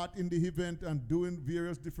taking part in the event and doing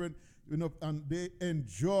various different, you know, and they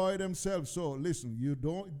enjoy themselves. So listen,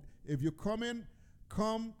 if you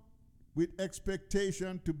come with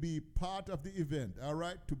expectation to be part of the event. All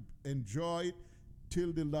right, to enjoy it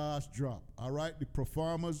till the last drop. All right, the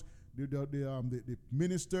performers, the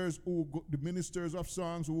ministers the ministers of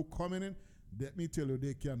songs who coming in. Let me tell you,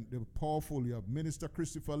 they're powerful. You have Minister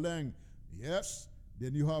Christopher Lang, yes.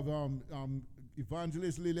 Then you have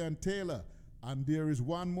Evangelist Lillian Taylor, and there is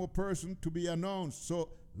one more person to be announced. So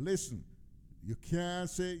listen, you can't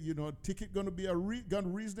say, you know, ticket gonna be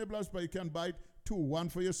reasonable, but you can buy two, one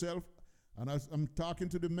for yourself, and I'm talking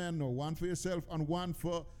to the men now, one for yourself and one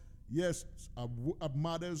for, yes, a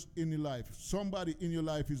mothers in your life. Somebody in your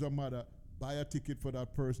life is a mother. Buy a ticket for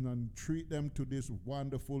that person and treat them to this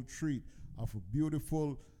wonderful treat of a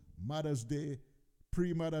beautiful Mother's Day,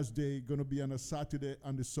 pre-Mother's Day. Gonna be on a Saturday,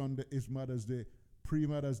 and the Sunday is Mother's Day,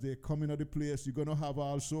 pre-Mother's Day. Coming to the place, you're gonna have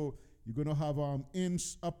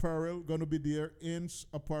Inns Apparel gonna be there. Inns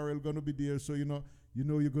Apparel gonna be there. So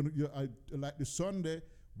like the Sunday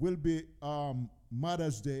will be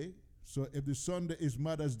Mother's Day. So if the Sunday is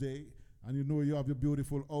Mother's Day, and you know you have the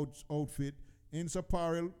beautiful outfit, Inns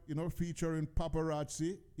Apparel, you know, featuring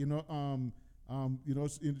paparazzi, in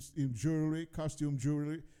jewelry, costume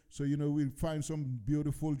jewelry. So, you know, we'll find some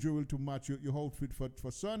beautiful jewelry to match your outfit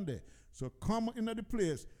for Sunday. So come into the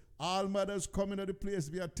place. All mothers come into the place,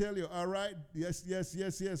 I tell you, all right? Yes.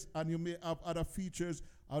 And you may have other features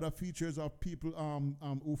of people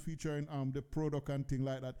who feature in the product and things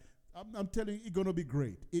like that. I'm telling you, it's going to be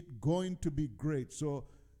great. It's going to be great. So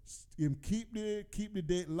keep the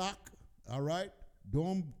date locked, all right?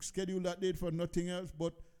 Don't schedule that date for nothing else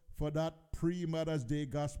but for that pre-Mother's Day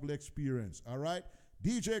gospel experience, all right?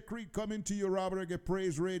 DJ Creid coming to you, Rabah Reggae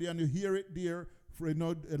Praise Radio, and you hear it there.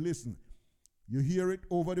 Listen, you hear it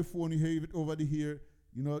over the phone, you hear it over the ear.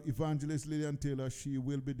 You know, Evangelist Lillian Taylor, she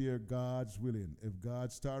will be there, God's willing. If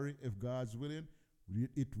God's story, if God's willing,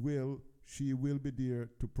 she will be there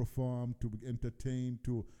to perform, to entertain,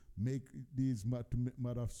 to make these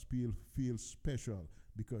mothers feel special,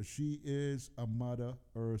 because she is a mother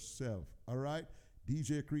herself. All right?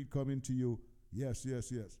 DJ Creid coming to you. Yes.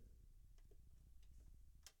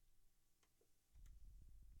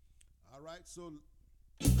 All right, so Lord,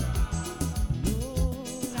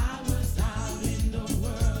 I was out in the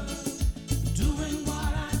world doing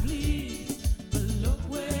what I please, but look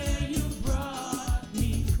where you brought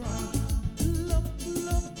me from. Look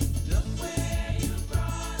where you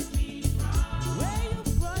brought me from. Where you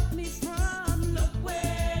brought me from. Look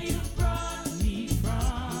where you brought me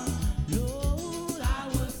from. Lord, I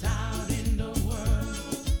was out in the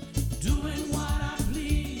world doing what I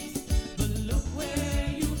please, but look where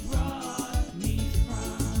you brought me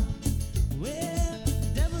from.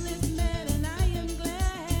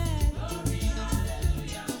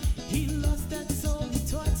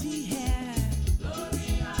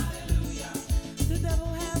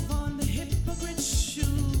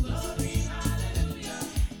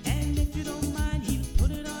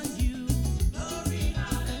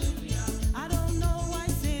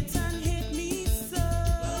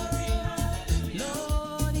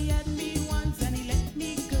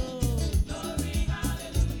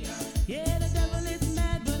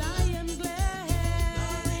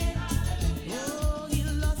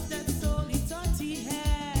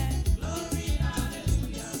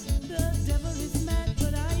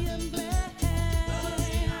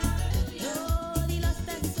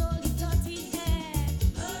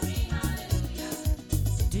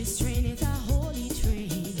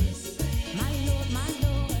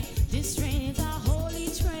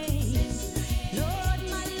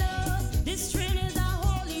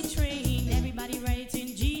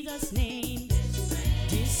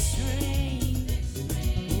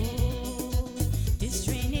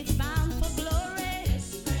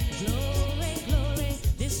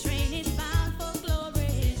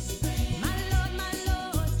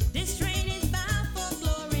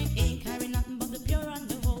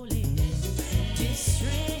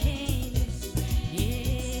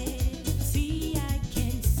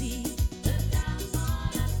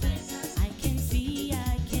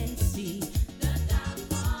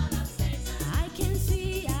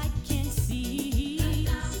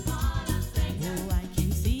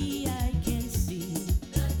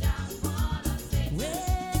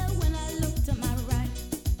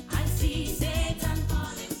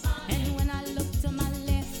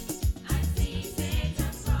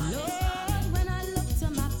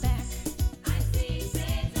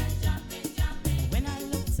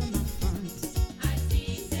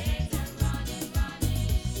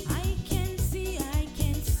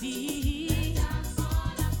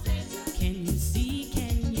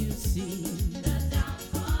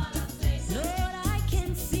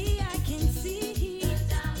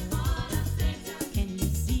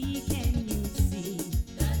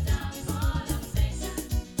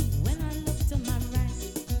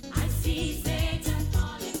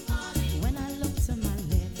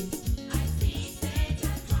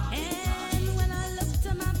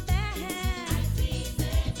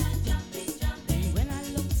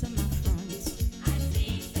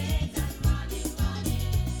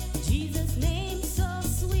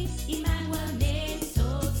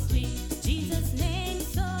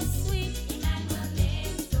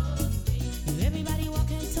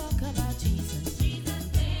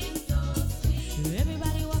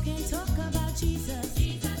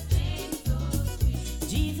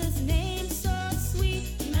 Jesus' name so sweet,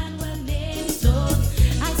 Emmanuel name so.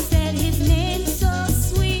 I said his name so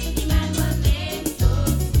sweet, Emmanuel name so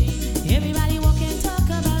sweet. Everybody walk and talk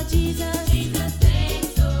about Jesus. Jesus' name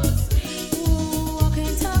so sweet. Ooh, walk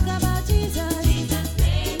and talk about Jesus. Jesus'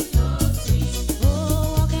 name so sweet.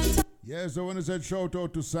 Oh, walk and talk. Yes, I want to say shout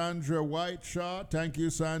out to Sandra Whiteshaw. Thank you,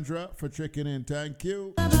 Sandra, for checking in. Thank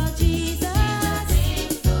you. About Jesus.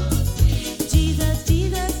 Jesus,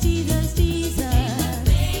 Jesus, Jesus, Jesus.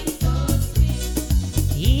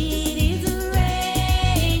 It is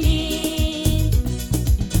raining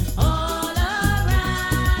all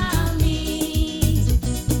around me.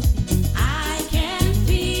 I can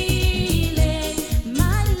feel it,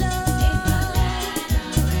 my Lord.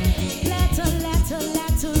 Let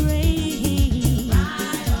rain.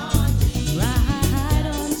 Ride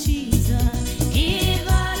on Jesus. Give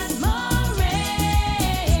us more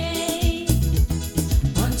rain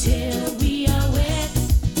until we are wet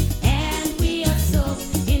and we are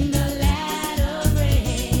soaked in the latter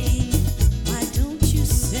rain. Why don't you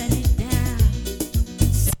send it down?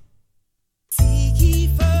 Seek ye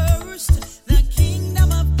first the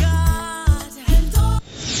kingdom of God and all.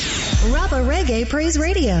 Rabah Reggae Praise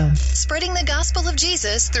Radio, spreading the gospel of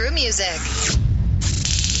Jesus through music.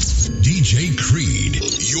 DJ Creid,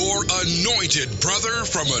 your anointed brother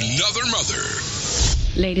from another mother.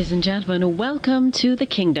 Ladies and gentlemen, welcome to the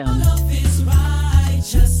kingdom. Of his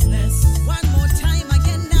righteousness. One more time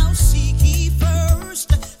again now. Seek ye first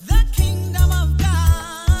the kingdom of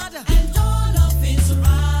God and all of his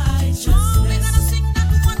righteousness. Oh, we're gonna sing that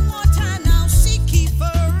one more time now. Seek ye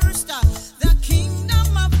first the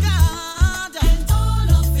kingdom of God and all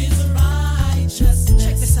of his righteousness.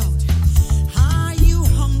 Check this out. Are you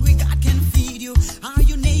hungry? God can feed you. Are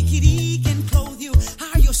you naked? He can clothe you.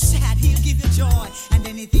 Are you sad? He'll give you joy. And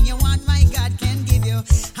anything you want, my God can give you.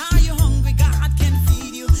 Are you hungry? God can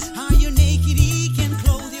feed you. Are you naked? He can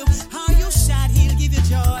clothe you. Are you sad? He'll give you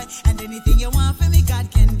joy. And anything you want from me, God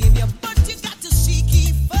can give you. But you got to seek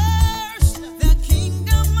ye first the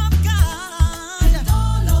kingdom of God and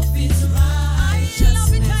all of his righteousness. I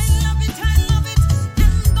love it, I love it, I love it.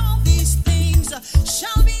 And all these things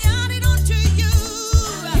shall be added unto you.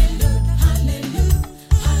 Hallelujah, hallelujah,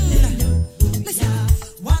 hallelujah. Listen,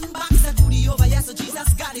 one box of goodie over here, so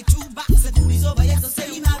Jesus got it. Two boxes of goodies over here, so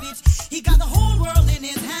say him have it. He got the whole world in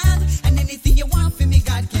his hand, and anything you want from me,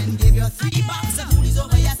 God can give you. Three boxes of goodies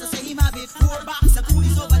over here, so say him have it. Four boxes of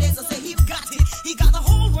goodies over there, so say he got it. He got the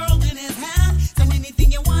whole world in his hand, so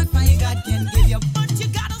anything you want, my God can give you. But you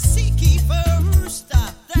gotta seek ye first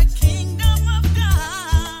the kingdom of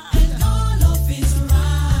God and all of his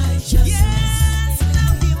righteousness. Yes,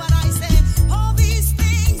 now hear what I say. All these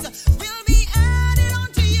things will be added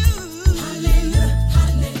unto you. Hallelujah,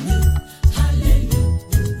 hallelujah,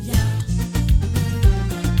 hallelujah.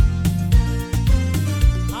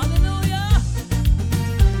 Hallelujah.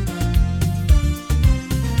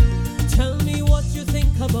 Tell me what you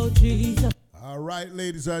think about Jesus. All right,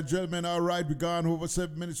 ladies and gentlemen. All right, we've gone over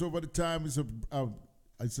 7 minutes over the time. It's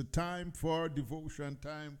a time for devotion,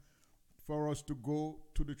 time for us to go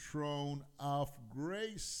to the throne of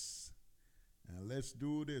grace. And let's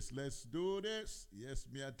do this. Let's do this. Yes,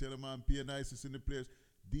 me, I tell him I'm Nice is in the place.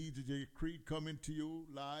 DJ Creid coming to you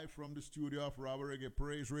live from the studio of Rabah Reggae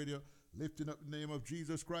Praise Radio, lifting up the name of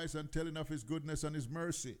Jesus Christ and telling of his goodness and his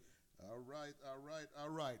mercy. All right, all right, all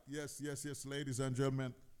right. Yes, yes, yes, ladies and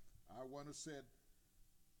gentlemen. I want to say,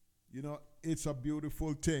 you know, it's a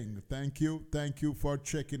beautiful thing. Thank you. Thank you for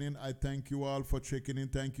checking in. I thank you all for checking in.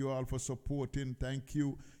 Thank you all for supporting. Thank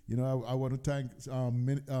you. You know, I want to thank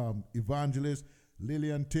Evangelist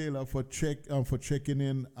Lillian Taylor for checking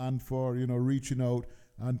in and for, you know, reaching out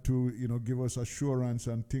and to, you know, give us assurance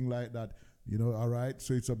and things like that. You know, all right.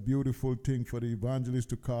 So it's a beautiful thing for the evangelist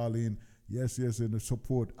to call in. Yes, yes, in the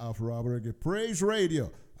support of Rabah Reggae Praise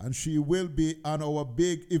Radio. And she will be on our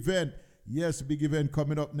big event. Yes, big event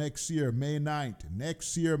coming up next year, May 9th.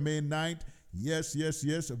 Next year, May 9th. Yes, yes,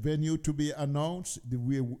 yes. A venue to be announced.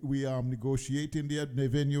 We are negotiating the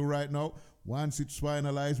venue right now. Once it's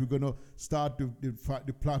finalized, we're going to start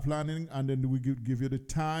the planning, and then we give you the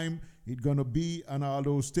time it's going to be and all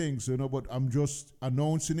those things, you know. But I'm just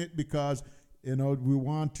announcing it because, you know, we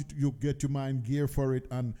want you get your mind gear for it,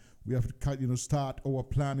 and we have to, you know, start our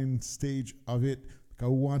planning stage of it. We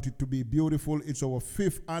want it to be beautiful. It's our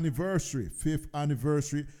 5th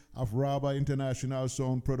anniversary of Rabah International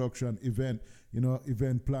Sound Production event, you know,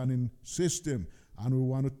 event planning system. And we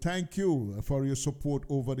want to thank you for your support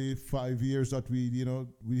over the 5 years that we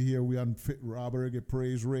on Rabah Reggae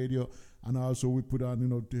Praise Radio. And also we put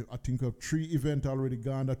on, I think of 3 events already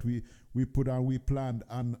gone that we put on, we planned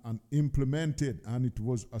and implemented, and it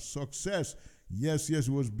was a success. Yes, it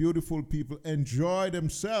was beautiful. People enjoy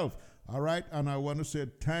themselves. All right, and I want to say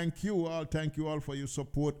thank you all for your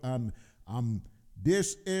support. And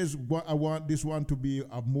this is what I want this one to be,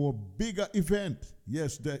 a more bigger event.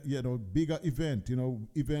 Yes, bigger event.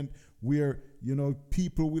 Event where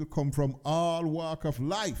people will come from all walk of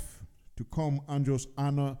life to come and just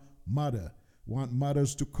honor mother. Want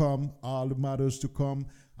mothers to come, all the mothers to come,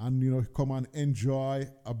 and come and enjoy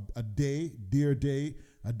a day, dear day,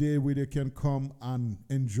 a day where they can come and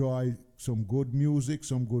enjoy some good music,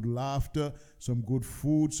 some good laughter, some good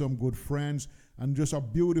food, some good friends, and just a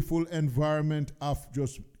beautiful environment of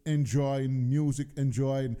just enjoying music,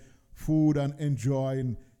 enjoying food, and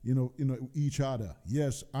enjoying each other.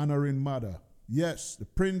 Yes, honoring mother. Yes, the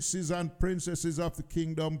princes and princesses of the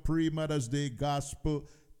kingdom pre-Mother's Day gospel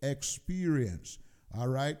experience. All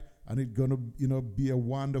right, and it's gonna be a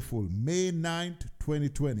wonderful May 9th,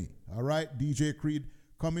 2020. All right, DJ Creid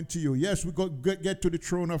coming to you. Yes, we get to the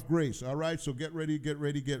throne of grace. All right, so get ready.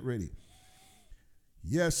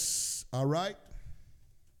 Yes, all right.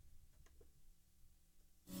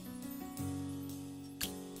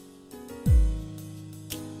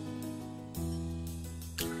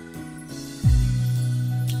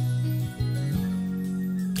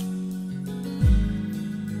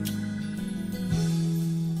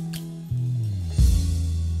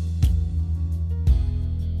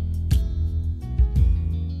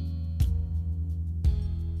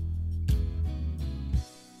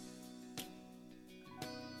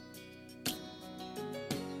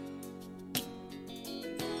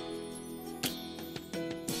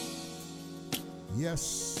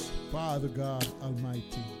 Yes, Father God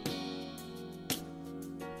Almighty,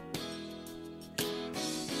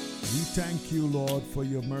 we thank you, Lord, for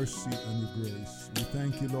your mercy and your grace. We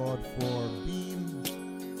thank you, Lord, for being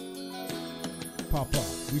Papa.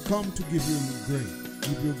 We come to give you grace,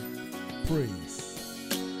 give you praise.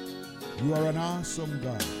 You are an awesome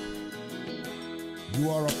God. You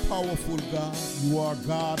are a powerful God. You are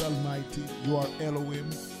God Almighty. You are Elohim.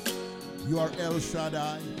 You are El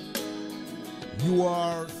Shaddai. You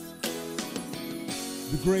are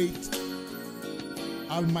the great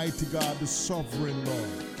Almighty God, the sovereign Lord,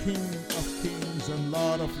 King of kings and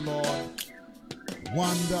Lord of lords,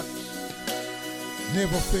 one that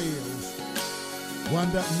never fails,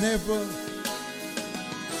 one that never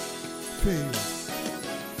fails.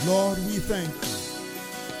 Lord, we thank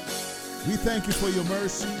you. We thank you for your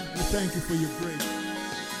mercy. We thank you for your grace.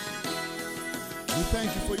 We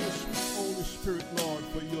thank you for your sweet Holy Spirit, Lord,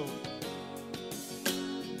 for your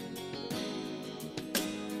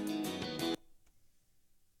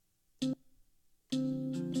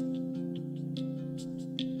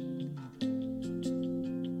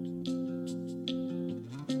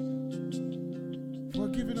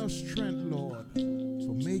giving us strength, Lord,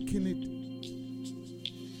 for making it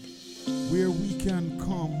where we can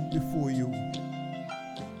come before you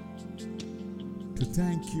to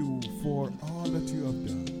thank you for all that you have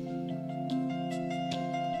done.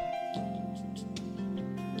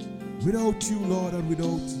 Without you, Lord, and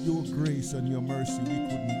without your grace and your mercy, we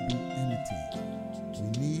couldn't do anything. We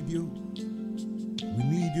need you. We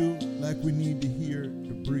need you like we need the air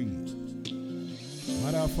to breathe.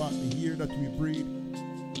 Matter of fact, the air that we breathe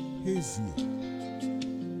is you.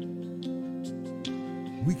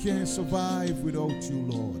 We can't survive without you,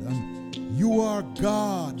 Lord. And you are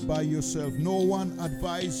God by yourself. No one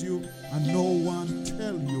advise you and no one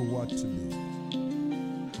tell you what to do.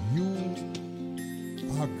 You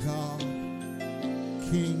are God,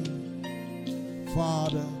 King,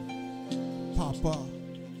 Father, Papa,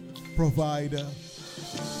 Provider,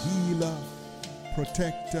 Healer,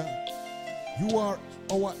 Protector. You are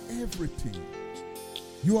our everything.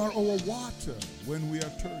 You are our water when we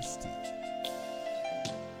are thirsty.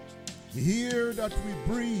 The air that we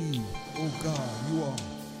breathe, oh God, you are.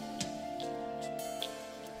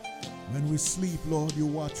 When we sleep, Lord, you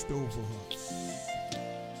watched over us.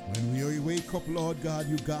 When we wake up, Lord God,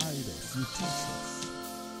 you guide us, you teach us.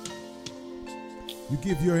 You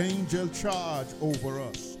give your angel charge over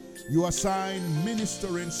us. You assign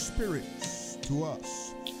ministering spirits to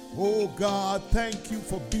us. Oh God, thank you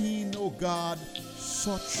for being, oh God,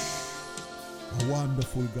 such a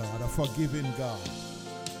wonderful God, a forgiving God,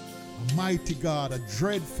 a mighty God, a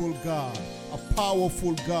dreadful God, a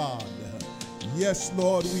powerful God. Yes,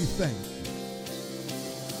 Lord, we thank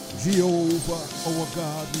you. Jehovah, our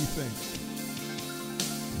God, we thank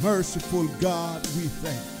you. Merciful God, we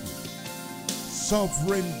thank you.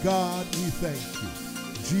 Sovereign God, we thank you.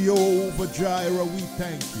 Jehovah Jireh, we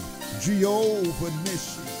thank you. Jehovah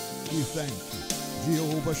Nissi, we thank you.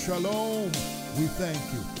 Jehovah Shalom, we thank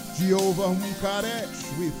you. Jehovah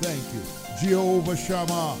Mkadesh, we thank you. Jehovah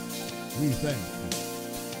Shammah, we thank you.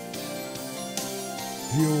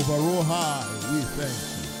 Jehovah Rohai, we thank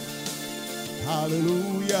you.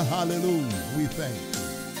 Hallelujah, hallelujah, we thank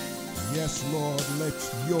you. Yes, Lord, let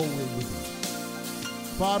your will be done.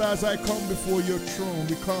 Father, as I come before your throne,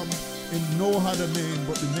 we come in no other name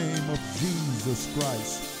but the name of Jesus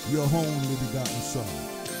Christ, your only begotten Son,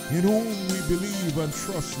 in whom we believe and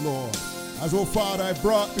trust, Lord. As, oh Father, I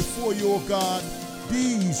brought before you, oh God,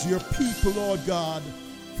 these, your people, Lord God,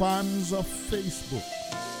 fans of Facebook.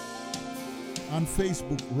 On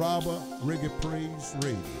Facebook, Rabah Reggae Praise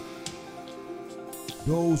Radio.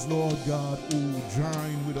 Those, Lord God, who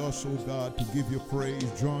join with us, oh God, to give you praise.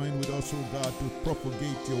 Join with us, oh God, to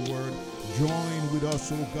propagate your word. Join with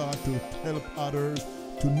us, oh God, to help others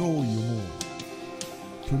to know you more.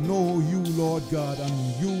 To know you, Lord God,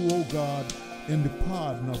 and you, oh God, in the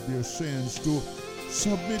pardon of their sins. To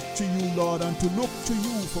submit to you, Lord, and to look to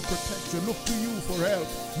you for protection. Look to you for help.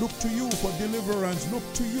 Look to you for deliverance.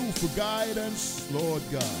 Look to you for guidance, Lord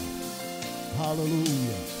God.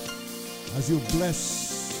 Hallelujah. As you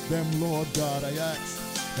bless them, Lord God, I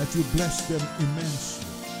ask that you bless them immensely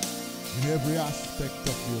in every aspect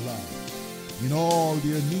of their life. In all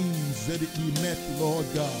their needs, let it be met, Lord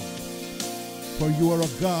God. For you are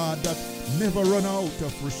a God that never run out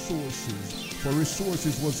of resources. For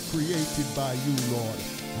resources was created by you, Lord.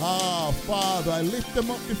 Ah, Father, I lift them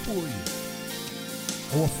up before you.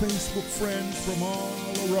 Our Facebook friends from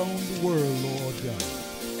all around the world, Lord God.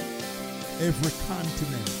 Every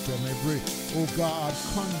continent and every, oh God,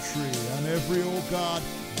 country and every, oh God,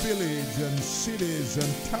 village and cities and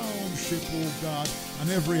township, oh God, and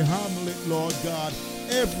every hamlet, Lord God,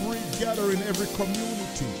 every gathering, every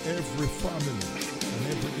community, every family, and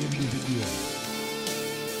every individual.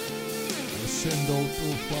 I send out,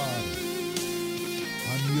 oh Father,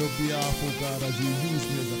 on your behalf, oh God, as you use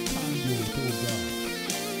me as a conduit, oh God,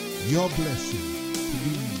 your blessing to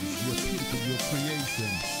these, your people, your creation,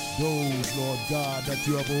 those, Lord God, that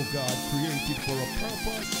you have, oh God, created for a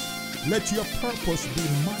purpose. Let your purpose be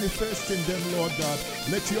manifest in them, Lord God.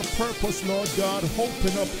 Let your purpose, Lord God,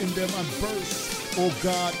 open up in them and burst, oh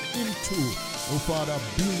God, into, oh Father,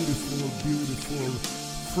 beautiful, beautiful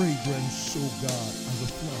fragrance, oh God, as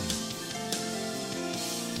a flower.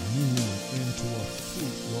 Move into a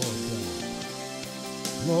fruit, Lord God.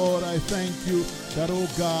 Lord, I thank you that, oh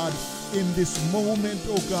God, in this moment,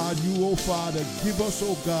 oh God, you, oh Father, give us,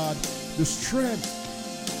 oh God, the strength.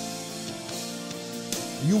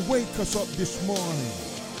 You wake us up this morning.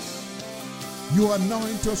 You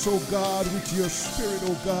anoint us, oh God, with your spirit,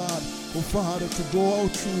 oh God, oh Father, to go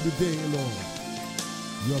out through the day, Lord.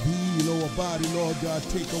 You have healed our body, Lord God.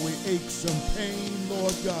 Take away aches and pain,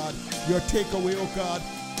 Lord God. Your take away, oh God,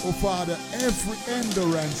 oh Father, every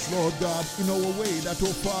endurance, Lord God, in our way, that,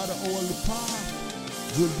 oh Father, our path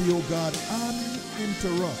will be, oh God,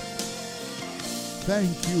 uninterrupted.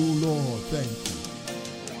 Thank you, Lord. Thank you.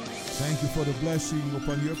 Thank you for the blessing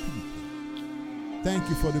upon your people. Thank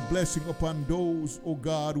you for the blessing upon those, oh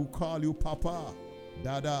God, who call you Papa,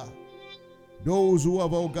 Dada. Those who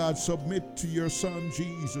have, oh God, submit to your Son,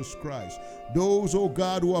 Jesus Christ. Those, oh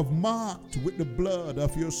God, who have marked with the blood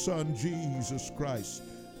of your Son, Jesus Christ.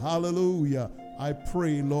 Hallelujah. I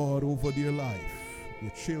pray, Lord, over their life,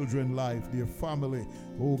 their children's life, their family,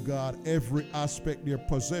 oh God, every aspect, their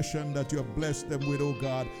possession that you have blessed them with, oh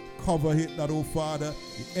God, cover it that, oh Father,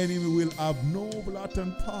 the enemy will have no blot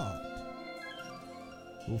and part,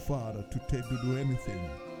 oh Father, to do anything.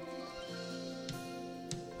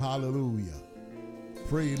 Hallelujah.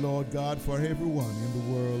 Pray, Lord God, for everyone in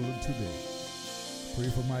the world today. Pray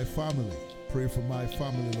for my family. Pray for my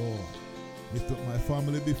family, Lord. Lift up my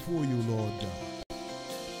family before you, Lord God.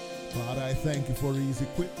 Father, I thank you for these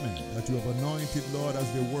equipment that you have anointed, Lord,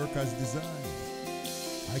 as they work as designed.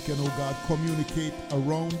 I can, oh God, communicate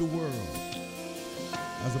around the world.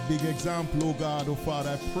 As a big example, oh God, oh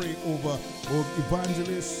Father, I pray over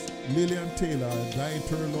evangelist Lillian Taylor, guide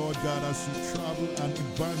her, Lord God, as she travel and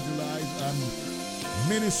evangelize and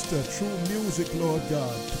minister through music, Lord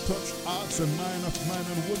God, to touch hearts and mind of men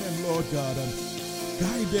and women, Lord God, and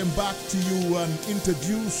guide them back to you and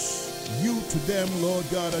introduce you to them, Lord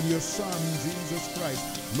God, and your Son, Jesus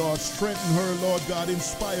Christ. Lord, strengthen her, Lord God,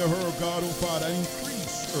 inspire her, God, oh Father,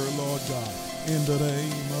 increase her, Lord God, in the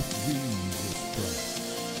name of Jesus Christ.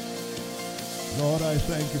 Lord, I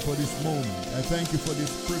thank you for this moment. I thank you for this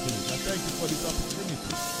privilege. I thank you for this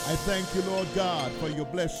opportunity. I thank you, Lord God, for your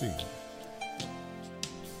blessing.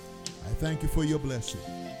 I thank you for your blessing.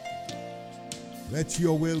 Let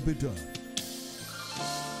your will be done.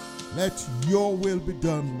 Let your will be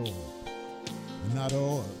done, Lord, and not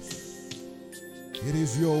ours. It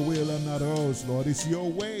is your will and not ours, Lord. It's your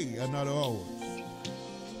way and not ours.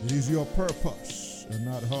 It is your purpose and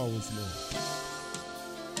not ours, Lord.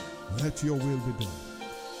 Let your will be done.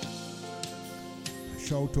 I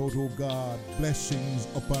shout out, oh God, blessings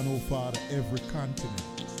upon, oh Father, every continent.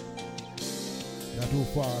 That, oh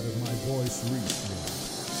Father, my voice reach, Lord.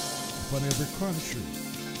 Upon every country,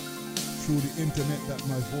 through the internet that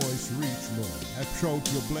my voice reach, Lord. I shout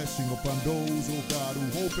your blessing upon those, oh God,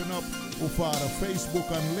 who open up, oh Father,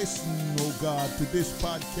 Facebook and listen, oh God, to this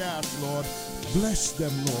podcast, Lord. Bless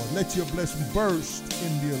them, Lord. Let your blessing burst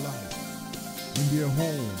in their life, in their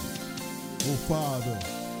home, oh Father,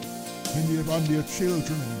 on their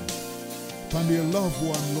children, upon their loved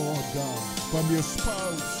one, Lord God, upon their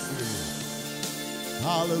spouse, Lord.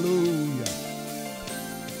 Hallelujah.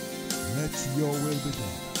 Let your will be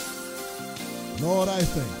done. Lord, I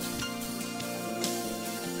thank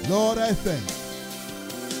you. Lord, I thank you.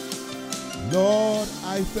 Lord,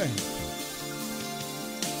 I thank you.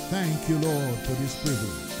 Thank you, Lord, for this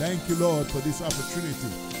privilege. Thank you, Lord, for this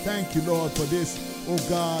opportunity. Thank you, Lord, for this, oh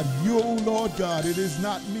God, you, Lord God. It is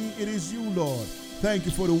not me, it is you, Lord. Thank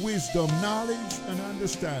you for the wisdom, knowledge, and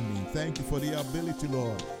understanding. Thank you for the ability,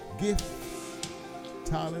 Lord. Gift,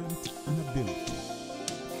 talent, and ability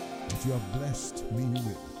that you have blessed me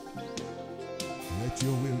with. Let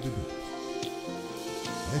your will be done.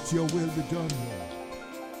 Let your will be done, Lord.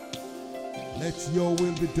 Let your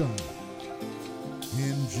will be done.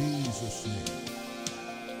 In Jesus' name.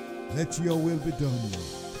 Let your will be done, Lord.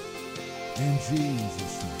 In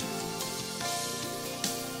Jesus' name.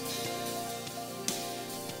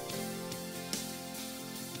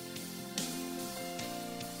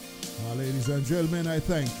 Ladies and gentlemen, I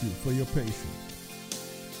thank you for your patience.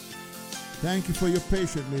 Thank you for your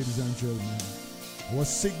patience, ladies and gentlemen. Our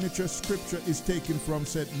signature scripture is taken from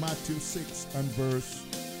St. Matthew 6 and verse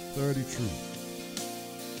 33.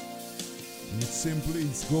 And it simply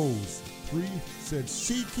goes, 3 said,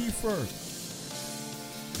 seek ye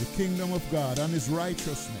first the kingdom of God and his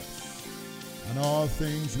righteousness, and all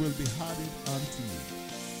things will be added unto you.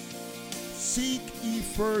 Seek ye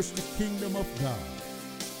first the kingdom of God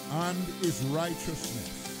and his righteousness,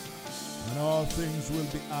 and all things will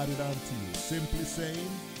be added unto you. Simply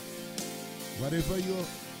saying, whatever your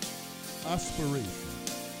aspiration,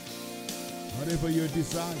 whatever your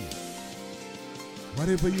desire,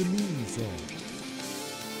 whatever your needs are,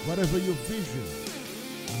 whatever your vision,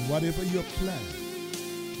 and whatever your plan,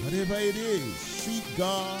 whatever it is, seek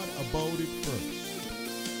God about it first.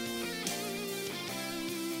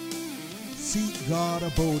 Seek God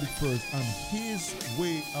about it first and his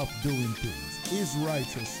way of doing things, his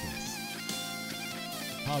righteousness.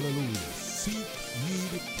 Hallelujah. Seek ye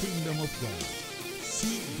the kingdom of God.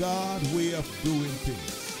 Seek God's way of doing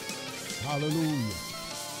things. Hallelujah.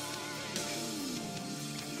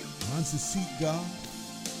 Once you seek God,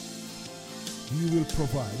 he will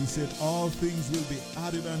provide. He said all things will be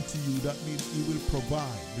added unto you. That means he will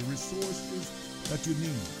provide the resources that you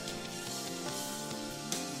need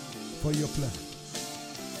for your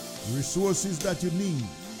plans. The resources that you need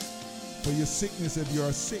for your sickness if you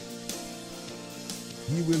are sick.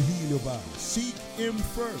 He will heal your body. Seek him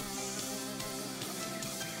first.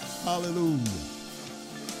 Hallelujah.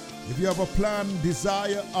 If you have a plan,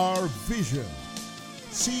 desire, or vision,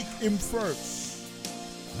 seek him first.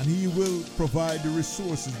 And he will provide the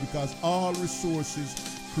resources, because all resources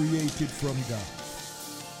created from God.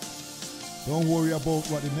 Don't worry about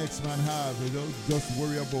what the next man has. Just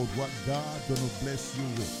worry about what God gonna bless you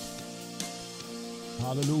with.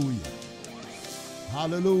 Hallelujah.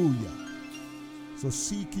 Hallelujah. So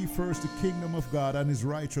seek ye first the kingdom of God and his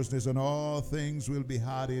righteousness, and all things will be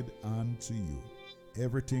added unto you.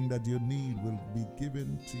 Everything that you need will be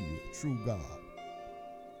given to you through God.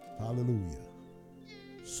 Hallelujah.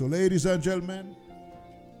 So ladies and gentlemen,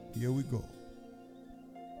 here we go.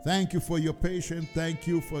 Thank you for your patience. Thank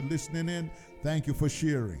you for listening in. Thank you for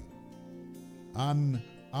sharing. And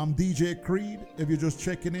I'm DJ Creid, if you're just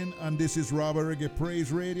checking in, and this is Rabah Reggae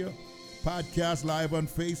Praise Radio, podcast live on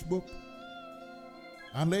Facebook.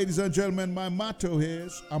 And ladies and gentlemen, my motto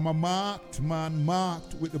is, I'm a marked man,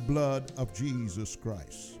 marked with the blood of Jesus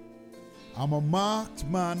Christ. I'm a marked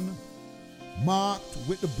man, marked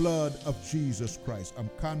with the blood of Jesus Christ. I'm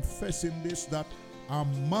confessing this, that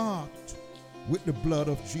I'm marked with the blood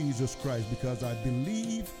of Jesus Christ, because I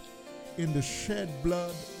believe in the shed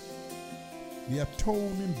blood, the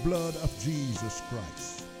atoning blood of Jesus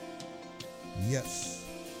Christ. Yes,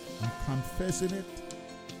 I'm confessing it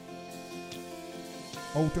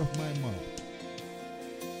out of my mouth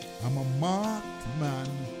I'm a marked man,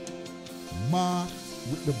 marked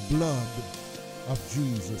with the blood of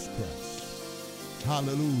Jesus Christ.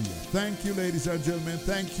 Hallelujah. Thank you, ladies and gentlemen.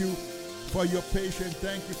 Thank you for your patience.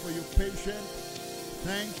 Thank you for your patience.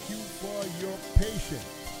 Thank you for your patience.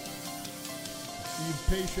 Being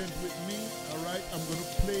patient with me. All right, I'm going to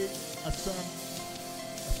play a song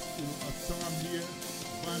here.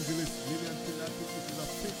 Evangelist Lillian Taylor. I think this is a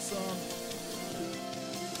fifth song.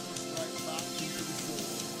 Right back into the show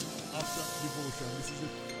after devotion. This is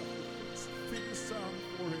a fifth song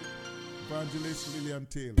for it. Evangelist Lillian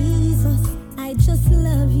Taylor. Jesus, I just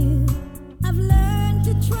love you. I've learned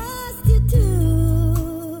to trust you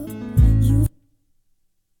too. You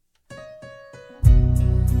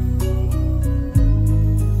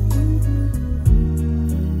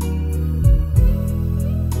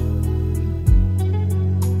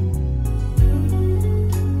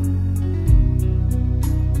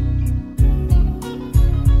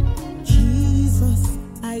Jesus,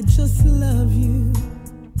 I just love you.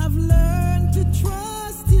 I've learned to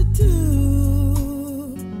trust you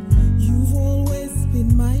too. You've always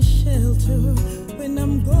been my shelter when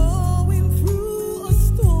I'm going through a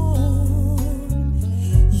storm.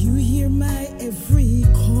 You hear my every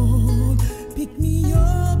call, pick me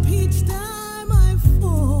up each time I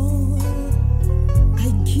fall. I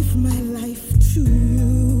give my life to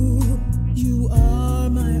you. You are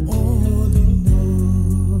my all in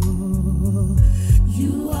all.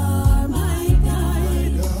 You are my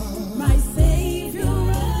guide, my savior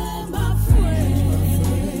and my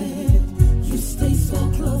friend. You stay so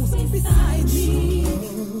close beside me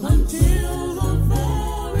until the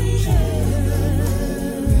very end.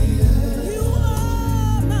 You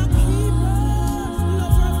are my keeper,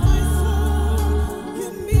 lover of my soul. You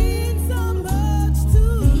mean so much to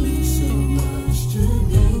me.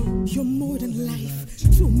 You're more than life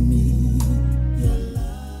to me. Your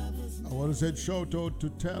love is I want to say shout out to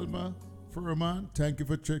Telma Furman. Thank you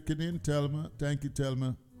for checking in, Telma. Thank you,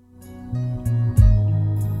 Telma.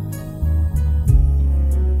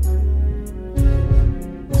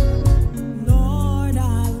 Lord,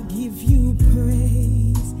 I'll give you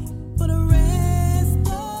praise for the rest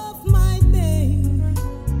of my days.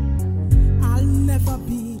 I'll never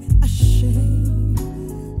be ashamed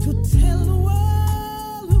to tell the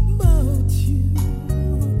world about you,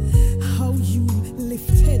 how you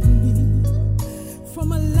lifted me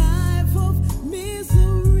from a life of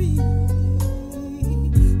misery.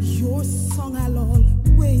 Your song I'll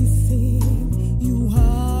always sing. You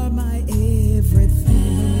are my everything.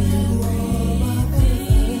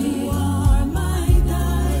 You are my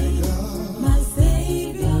guide, my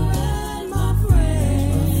savior and my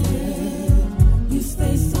friend. You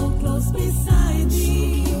stay so close beside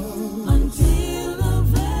me until the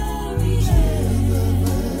very end.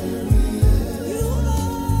 You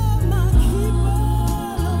are my keeper,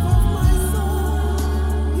 love of my soul.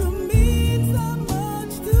 You mean so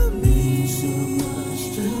much to me.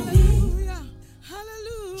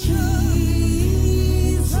 Hallelujah.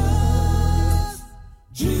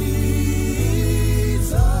 Jesus,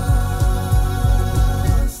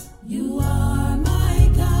 you are my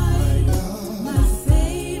guide, my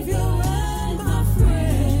savior and my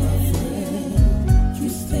friend. You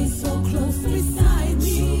stay so close beside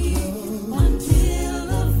me until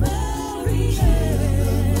the very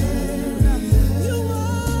end. You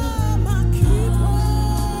are my keeper,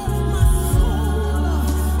 my soul.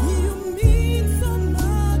 You mean so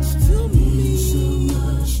much to me.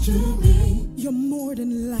 You're more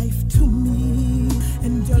than life to me,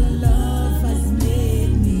 and your love has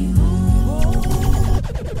made me whole.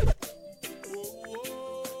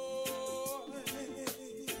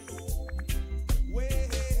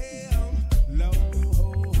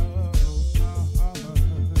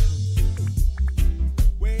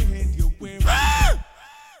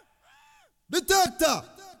 Detector,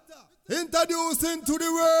 introducing to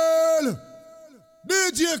the world,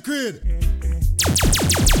 DJ Creid.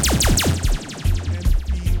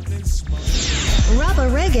 Rabah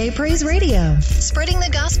Reggae Praise Radio, spreading the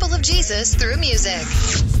gospel of Jesus through music.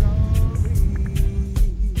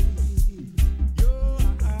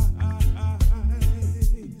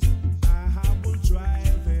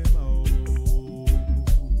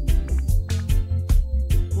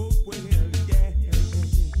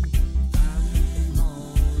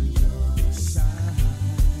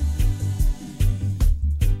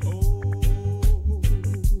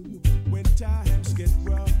 When times get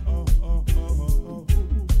rough,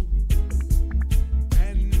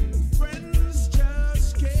 and friends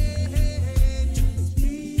just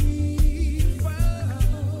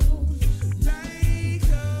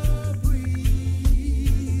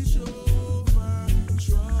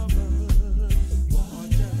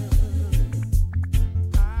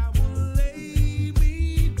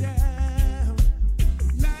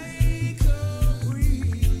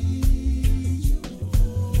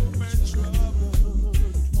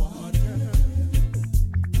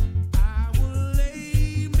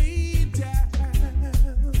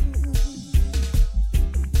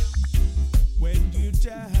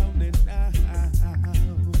Jah.